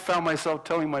me? And I've found myself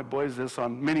telling my boys this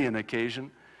on many an occasion.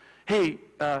 Hey,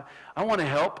 I want to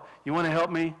help. You want to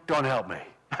help me? Don't help me.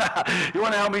 You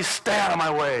want to help me? Stay out of my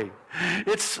way.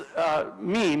 It's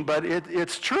mean, but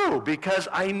it's true because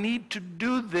I need to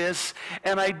do this,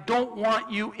 and I don't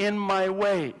want you in my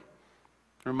way. It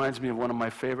reminds me of one of my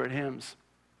favorite hymns.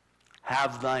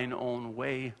 Have thine own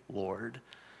way, Lord.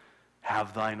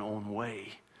 Have thine own way.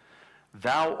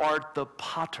 Thou art the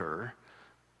potter,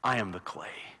 I am the clay.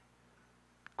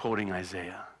 Quoting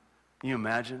Isaiah. Can you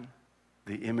imagine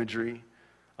the imagery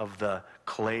of the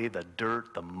clay, the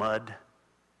dirt, the mud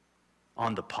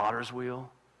on the potter's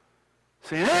wheel?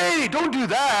 Saying, hey, don't do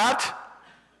that.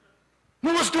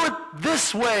 No, let's do it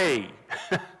this way.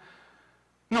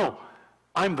 No,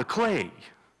 I'm the clay.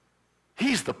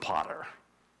 He's the potter.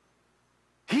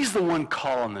 He's the one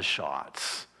calling the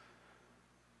shots.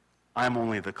 I'm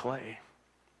only the clay.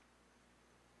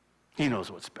 He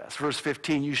knows what's best. Verse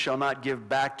 15, you shall not give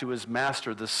back to his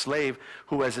master the slave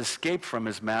who has escaped from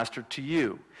his master to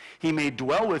you. He may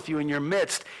dwell with you in your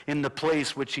midst in the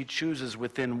place which he chooses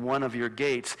within one of your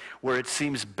gates. Where it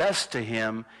seems best to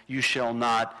him, you shall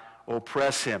not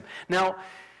oppress him. Now,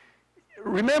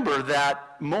 remember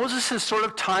that Moses is sort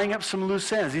of tying up some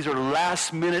loose ends. These are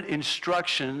last-minute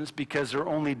instructions because they're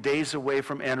only days away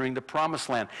from entering the promised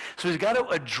land. So he's got to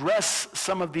address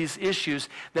some of these issues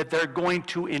that they're going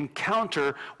to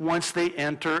encounter once they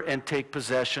enter and take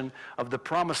possession of the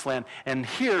promised land. And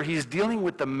here he's dealing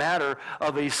with the matter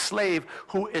of a slave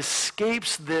who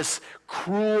escapes this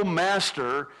cruel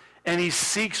master, and he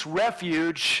seeks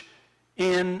refuge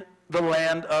in the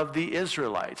land of the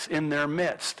Israelites, in their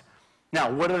midst. Now,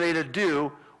 what are they to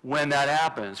do when that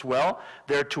happens? Well,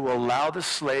 they're to allow the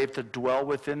slave to dwell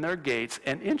within their gates.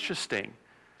 And interesting,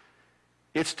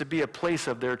 it's to be a place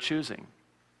of their choosing.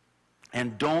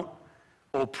 And don't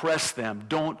oppress them.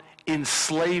 Don't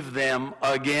enslave them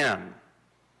again.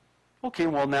 Okay,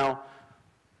 well now,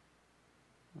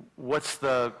 what's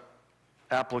the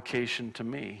application to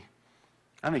me?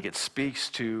 I think it speaks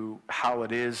to how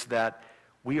it is that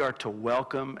We are to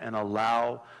welcome and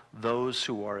allow those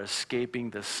who are escaping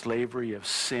the slavery of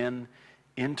sin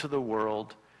into the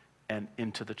world and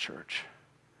into the church.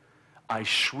 I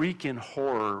shriek in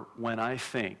horror when I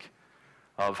think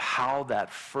of how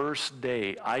that first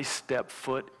day I stepped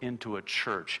foot into a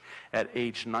church at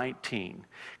age 19,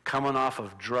 coming off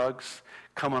of drugs,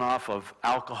 coming off of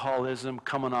alcoholism,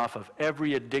 coming off of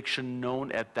every addiction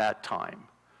known at that time.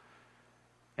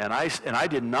 And I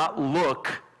did not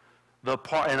look the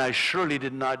part, and I surely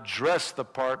did not dress the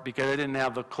part because I didn't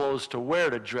have the clothes to wear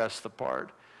to dress the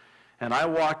part. And I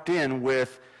walked in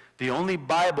with the only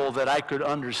Bible that I could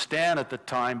understand at the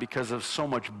time because of so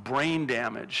much brain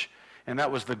damage, and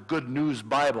that was the Good News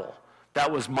Bible.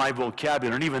 That was my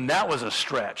vocabulary, and even that was a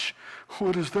stretch.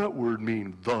 What does that word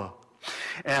mean? The.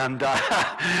 And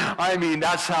I mean,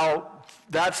 that's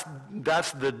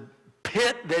the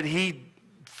pit that he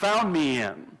found me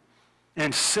in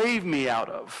and saved me out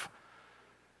of.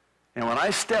 And when I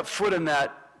stepped foot in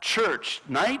that church,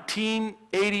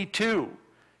 1982,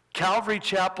 Calvary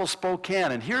Chapel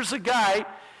Spokane, and here's a guy,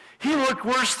 he looked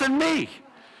worse than me.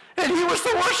 And he was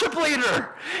the worship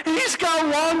leader. And he's got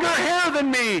longer hair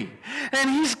than me. And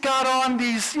he's got on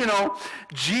these,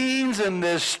 jeans and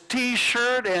this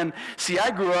T-shirt. And see,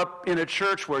 I grew up in a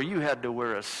church where you had to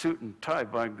wear a suit and tie,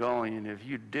 by golly, and if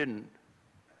you didn't,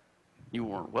 you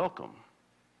weren't welcome.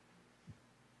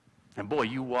 And boy,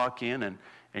 you walk in and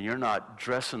you're not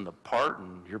dressing the part,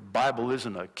 and your Bible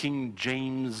isn't a King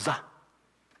James.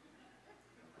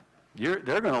 They're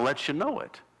going to let you know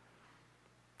it.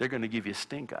 They're going to give you a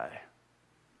stink eye.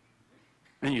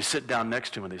 And you sit down next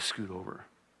to them and they scoot over.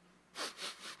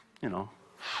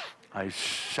 I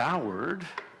showered.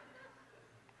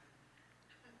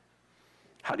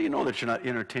 How do you know that you're not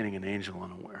entertaining an angel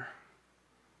unaware?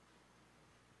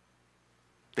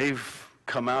 They've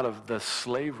come out of the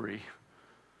slavery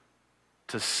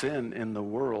to sin in the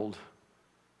world,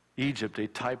 Egypt, a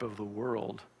type of the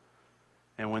world.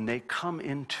 And when they come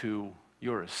into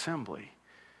your assembly,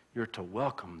 you're to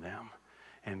welcome them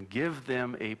and give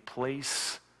them a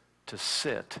place to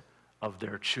sit of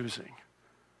their choosing.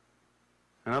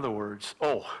 In other words,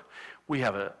 we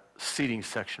have a seating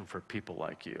section for people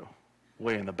like you,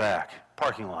 way in the back,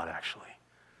 parking lot actually.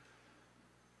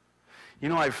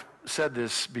 I've said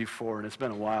this before, and it's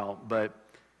been a while, but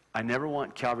I never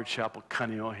want Calvary Chapel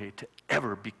Kaneohe to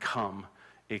ever become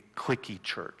a cliquey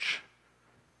church.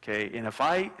 Okay, and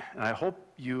I hope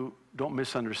you don't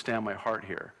misunderstand my heart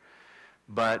here,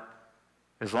 but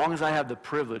as long as I have the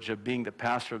privilege of being the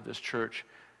pastor of this church,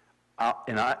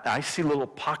 and I see little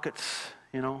pockets,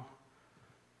 and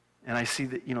I see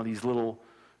that, these little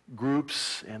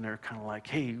groups, and they're kind of like,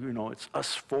 hey, it's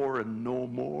us four and no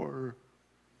more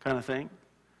kind of thing.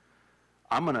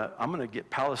 I'm gonna get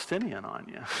Palestinian on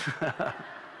you.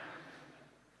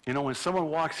 When someone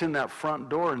walks in that front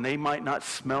door and they might not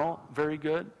smell very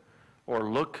good or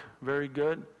look very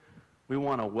good, we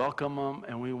want to welcome them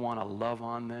and we want to love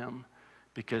on them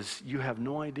because you have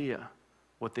no idea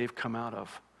what they've come out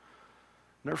of.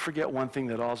 Never forget one thing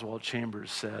that Oswald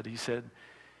Chambers said. He said,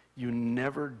 you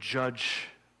never judge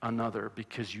another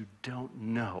because you don't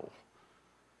know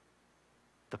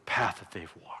the path that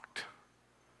they've walked.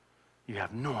 You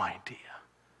have no idea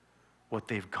what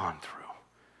they've gone through.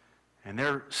 And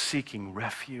they're seeking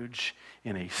refuge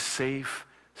in a safe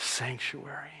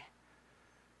sanctuary.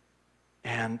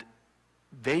 And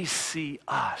they see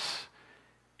us,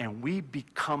 and we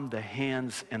become the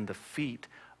hands and the feet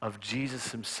of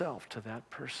Jesus himself to that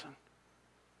person.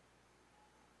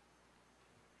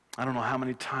 I don't know how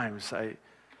many times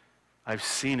I've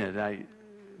seen it.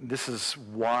 This is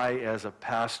why, as a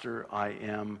pastor, I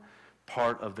am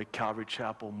part of the Calvary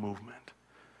Chapel movement,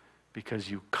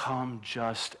 because you come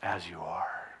just as you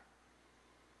are.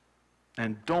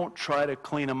 And don't try to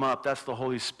clean them up. That's the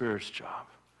Holy Spirit's job.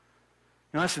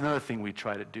 That's another thing we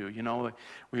try to do.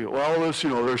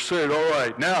 They're saying, all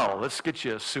right, now let's get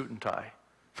you a suit and tie.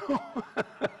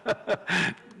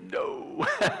 No,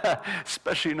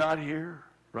 especially not here,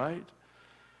 right?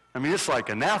 I mean, it's like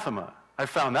anathema. I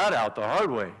found that out the hard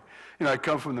way. I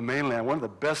come from the mainland. One of the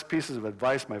best pieces of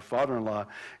advice my father-in-law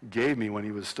gave me when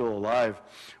he was still alive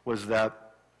was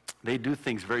that they do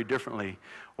things very differently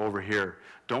over here.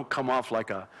 Don't come off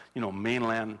like a,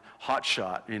 mainland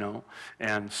hotshot,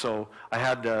 And so I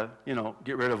had to,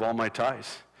 get rid of all my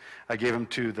ties. I gave them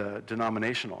to the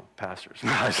denominational pastors.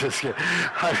 No, I was just kidding.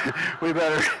 We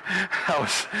better,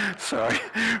 sorry.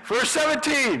 Verse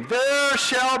 17, there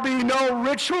shall be no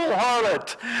ritual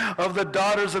harlot of the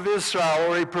daughters of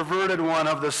Israel, or a perverted one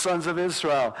of the sons of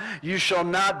Israel. You shall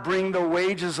not bring the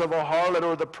wages of a harlot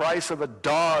or the price of a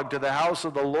dog to the house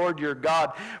of the Lord your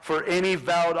God for any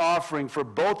vowed offering, for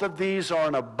both of these are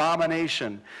an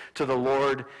abomination to the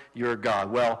Lord your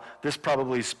God. Well, this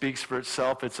probably speaks for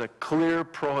itself. It's a clear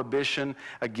prohibition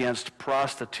against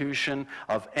prostitution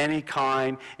of any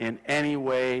kind, in any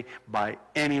way, by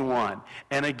anyone.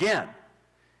 And again,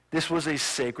 this was a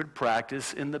sacred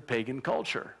practice in the pagan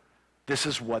culture. This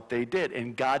is what they did,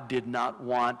 and God did not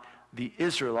want the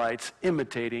Israelites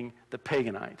imitating the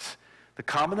paganites. The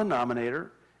common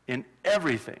denominator in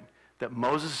everything that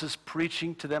Moses is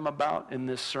preaching to them about in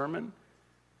this sermon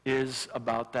is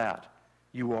about that.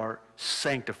 You are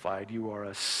sanctified. You are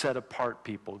a set-apart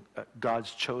people,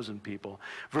 God's chosen people.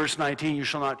 Verse 19, you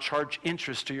shall not charge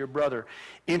interest to your brother,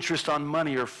 interest on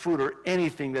money or food or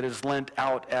anything that is lent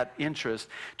out at interest.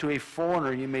 To a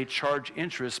foreigner you may charge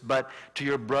interest, but to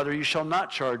your brother you shall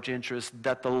not charge interest,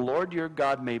 that the Lord your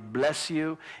God may bless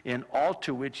you in all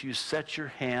to which you set your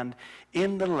hand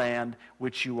in the land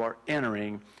which you are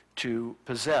entering to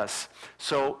possess.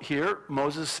 So here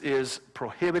Moses is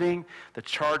prohibiting the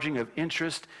charging of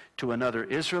interest to another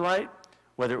Israelite,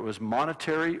 whether it was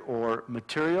monetary or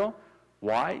material.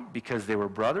 Why? Because they were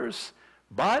brothers.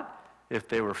 But if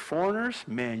they were foreigners,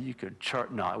 man, you could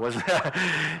charge, no, it wasn't,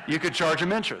 you could charge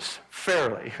them interest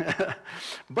fairly.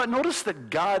 But notice that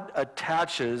God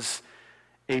attaches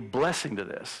a blessing to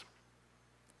this.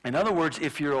 In other words,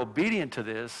 if you're obedient to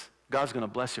this, God's going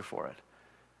to bless you for it.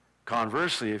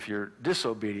 Conversely, if you're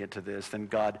disobedient to this, then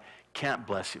God can't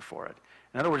bless you for it.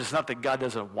 In other words, it's not that God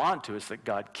doesn't want to, it's that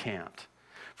God can't.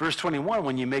 Verse 21,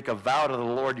 when you make a vow to the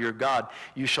Lord your God,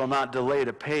 you shall not delay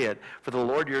to pay it, for the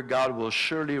Lord your God will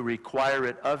surely require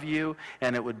it of you,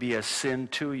 and it would be a sin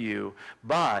to you.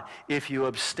 But if you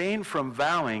abstain from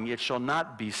vowing, it shall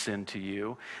not be sin to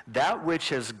you. That which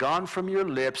has gone from your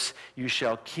lips you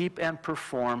shall keep and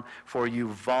perform, for you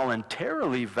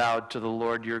voluntarily vowed to the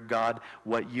Lord your God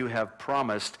what you have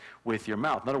promised with your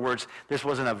mouth. In other words, this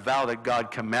wasn't a vow that God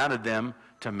commanded them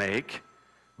to make,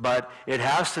 but it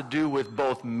has to do with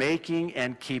both making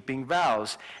and keeping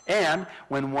vows. And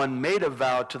when one made a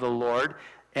vow to the Lord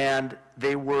and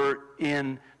they were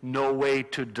in no way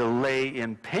to delay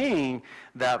in paying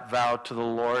that vow to the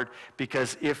Lord,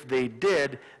 because if they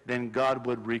did, then God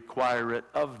would require it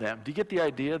of them. Do you get the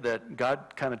idea that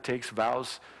God kind of takes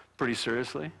vows pretty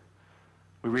seriously?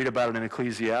 We read about it in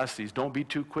Ecclesiastes. Don't be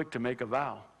too quick to make a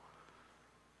vow.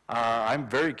 I'm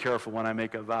very careful when I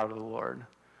make a vow to the Lord.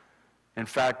 In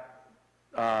fact,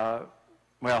 my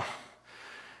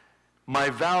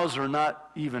vows are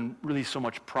not even really so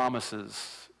much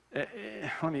promises.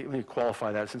 Let me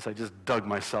qualify that since I just dug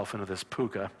myself into this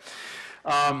puka.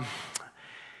 I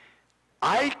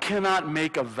cannot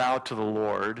make a vow to the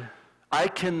Lord. I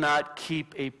cannot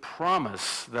keep a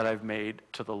promise that I've made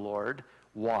to the Lord.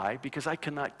 Why? Because I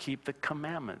cannot keep the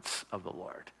commandments of the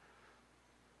Lord.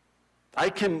 I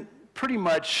can pretty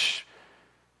much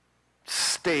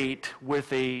state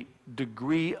with a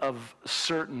degree of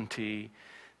certainty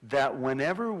that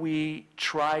whenever we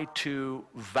try to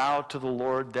vow to the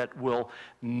Lord that we'll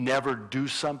never do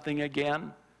something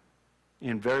again,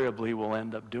 invariably we'll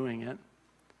end up doing it.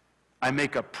 I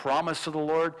make a promise to the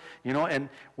Lord, and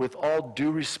with all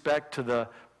due respect to the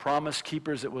promise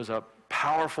keepers, it was a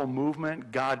powerful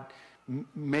movement. God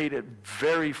made it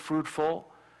very fruitful,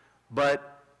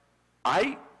 but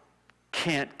I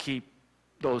can't keep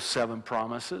those 7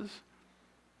 promises.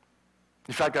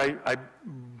 In fact, I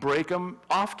break them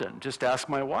often. Just ask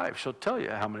my wife. She'll tell you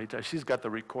how many times. She's got the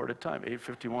recorded time,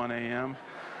 8:51 a.m.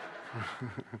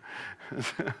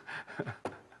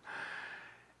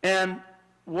 And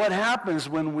what happens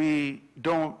when we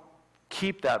don't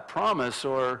keep that promise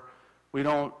or we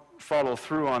don't follow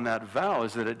through on that vow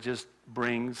is that it just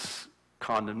brings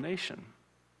condemnation.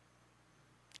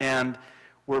 And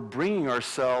we're bringing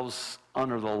ourselves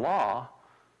under the law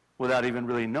without even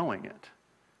really knowing it.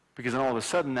 Because then all of a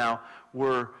sudden now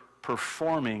we're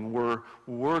performing, we're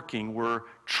working, we're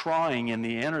trying in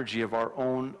the energy of our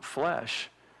own flesh.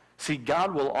 See,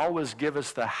 God will always give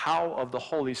us the how of the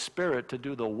Holy Spirit to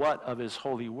do the what of his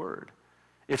holy word.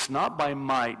 It's not by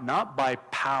might, not by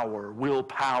power,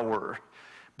 willpower,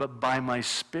 but by my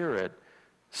Spirit,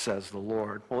 says the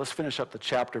Lord. Well, let's finish up the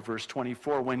chapter, verse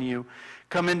 24. When you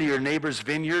come into your neighbor's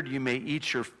vineyard, you may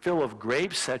eat your fill of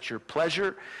grapes at your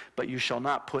pleasure, but you shall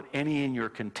not put any in your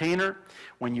container.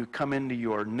 When you come into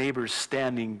your neighbor's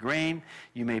standing grain,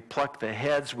 you may pluck the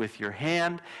heads with your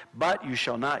hand, but you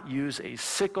shall not use a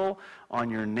sickle on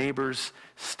your neighbor's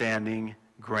standing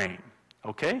grain.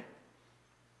 Okay?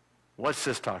 What's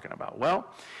this talking about? Well,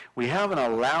 we have an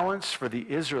allowance for the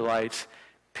Israelites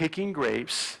picking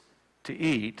grapes to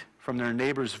eat from their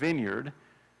neighbor's vineyard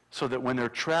so that when they're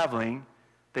traveling,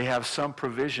 they have some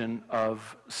provision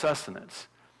of sustenance.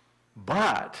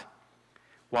 But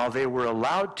while they were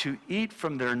allowed to eat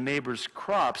from their neighbor's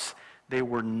crops, they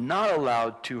were not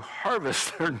allowed to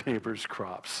harvest their neighbor's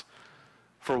crops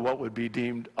for what would be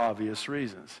deemed obvious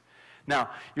reasons.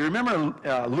 Now, you remember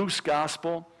Luke's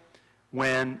gospel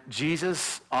when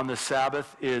Jesus on the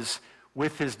Sabbath is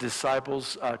with his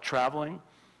disciples traveling,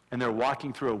 and they're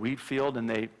walking through a wheat field, and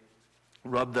they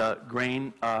rub the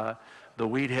grain, the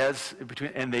wheat heads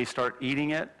between, and they start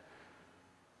eating it,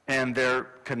 and they're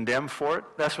condemned for it.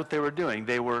 That's what they were doing.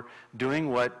 They were doing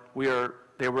what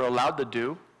they were allowed to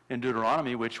do in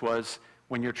Deuteronomy, which was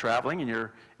when you're traveling and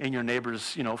you're in your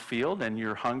neighbor's, field, and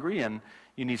you're hungry and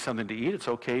you need something to eat. It's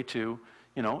okay to,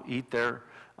 eat their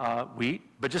wheat,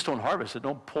 but just don't harvest it.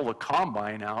 Don't pull a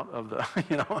combine out of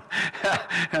the,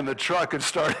 and the truck and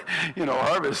start,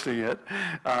 harvesting it.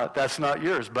 That's not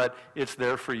yours, but it's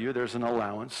there for you. There's an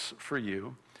allowance for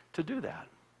you to do that.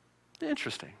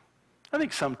 Interesting. I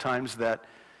think sometimes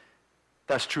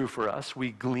that's true for us.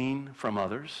 We glean from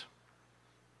others.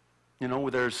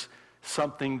 There's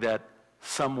something that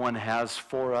someone has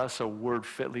for us, a word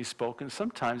fitly spoken.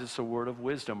 Sometimes it's a word of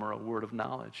wisdom or a word of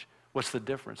knowledge. What's the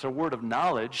difference? A word of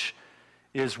knowledge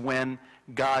is when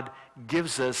God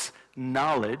gives us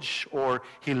knowledge or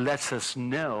he lets us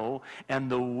know, and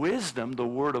the wisdom, the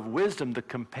word of wisdom, the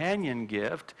companion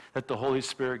gift that the Holy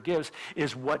Spirit gives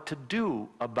is what to do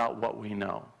about what we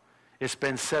know. It's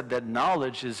been said that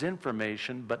knowledge is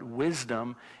information, but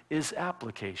wisdom is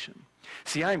application.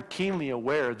 See, I'm keenly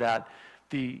aware that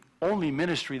the only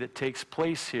ministry that takes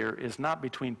place here is not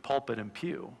between pulpit and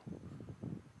pew.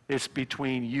 It's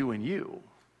between you and you.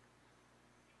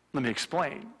 Let me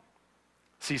explain.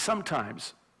 See,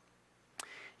 sometimes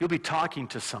you'll be talking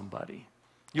to somebody.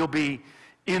 You'll be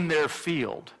in their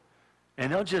field,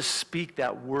 and they'll just speak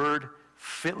that word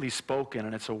fitly spoken,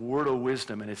 and it's a word of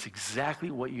wisdom, and it's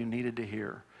exactly what you needed to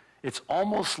hear. It's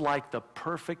almost like the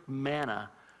perfect manna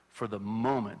for the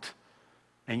moment,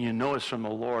 and you know it's from the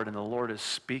Lord, and the Lord is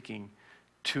speaking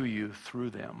to you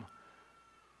through them.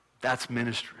 That's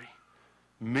ministry.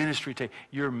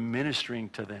 You're ministering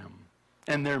to them,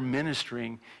 and they're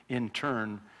ministering in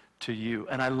turn to you.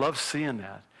 And I love seeing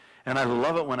that. And I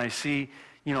love it when I see,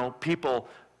 people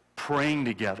praying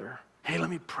together. Hey, let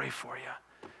me pray for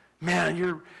you. Man,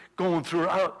 you're going through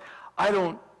it.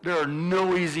 There are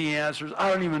no easy answers.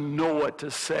 I don't even know what to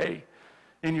say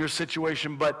in your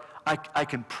situation, but I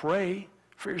can pray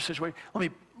for your situation.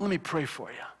 Let me pray for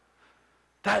you.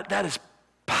 That is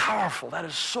powerful. That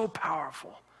is so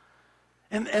powerful.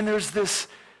 And there's this,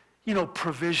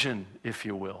 provision, if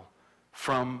you will,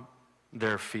 from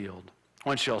their field. Why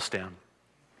don't you all stand?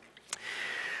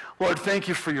 Lord, thank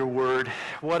you for your word.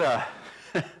 What a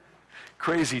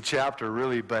crazy chapter,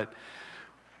 really, but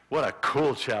what a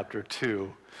cool chapter,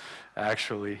 too,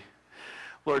 actually.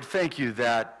 Lord, thank you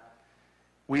that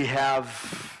we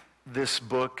have this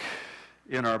book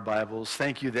in our Bibles.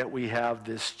 Thank you that we have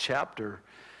this chapter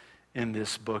in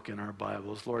this book in our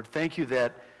Bibles. Lord, thank you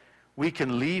that we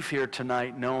can leave here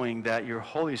tonight knowing that your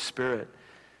Holy Spirit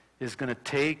is going to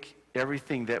take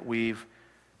everything that we've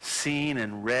seen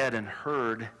and read and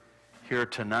heard here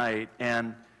tonight,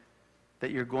 and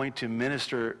that you're going to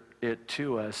minister it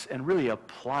to us and really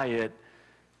apply it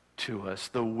to us.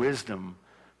 The wisdom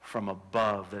from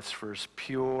above that's first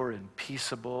pure and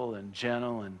peaceable and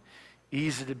gentle and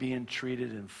easy to be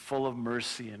entreated and full of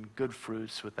mercy and good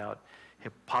fruits without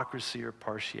hypocrisy or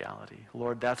partiality.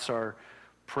 Lord, that's our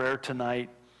prayer tonight.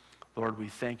 Lord, we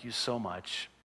thank you so much.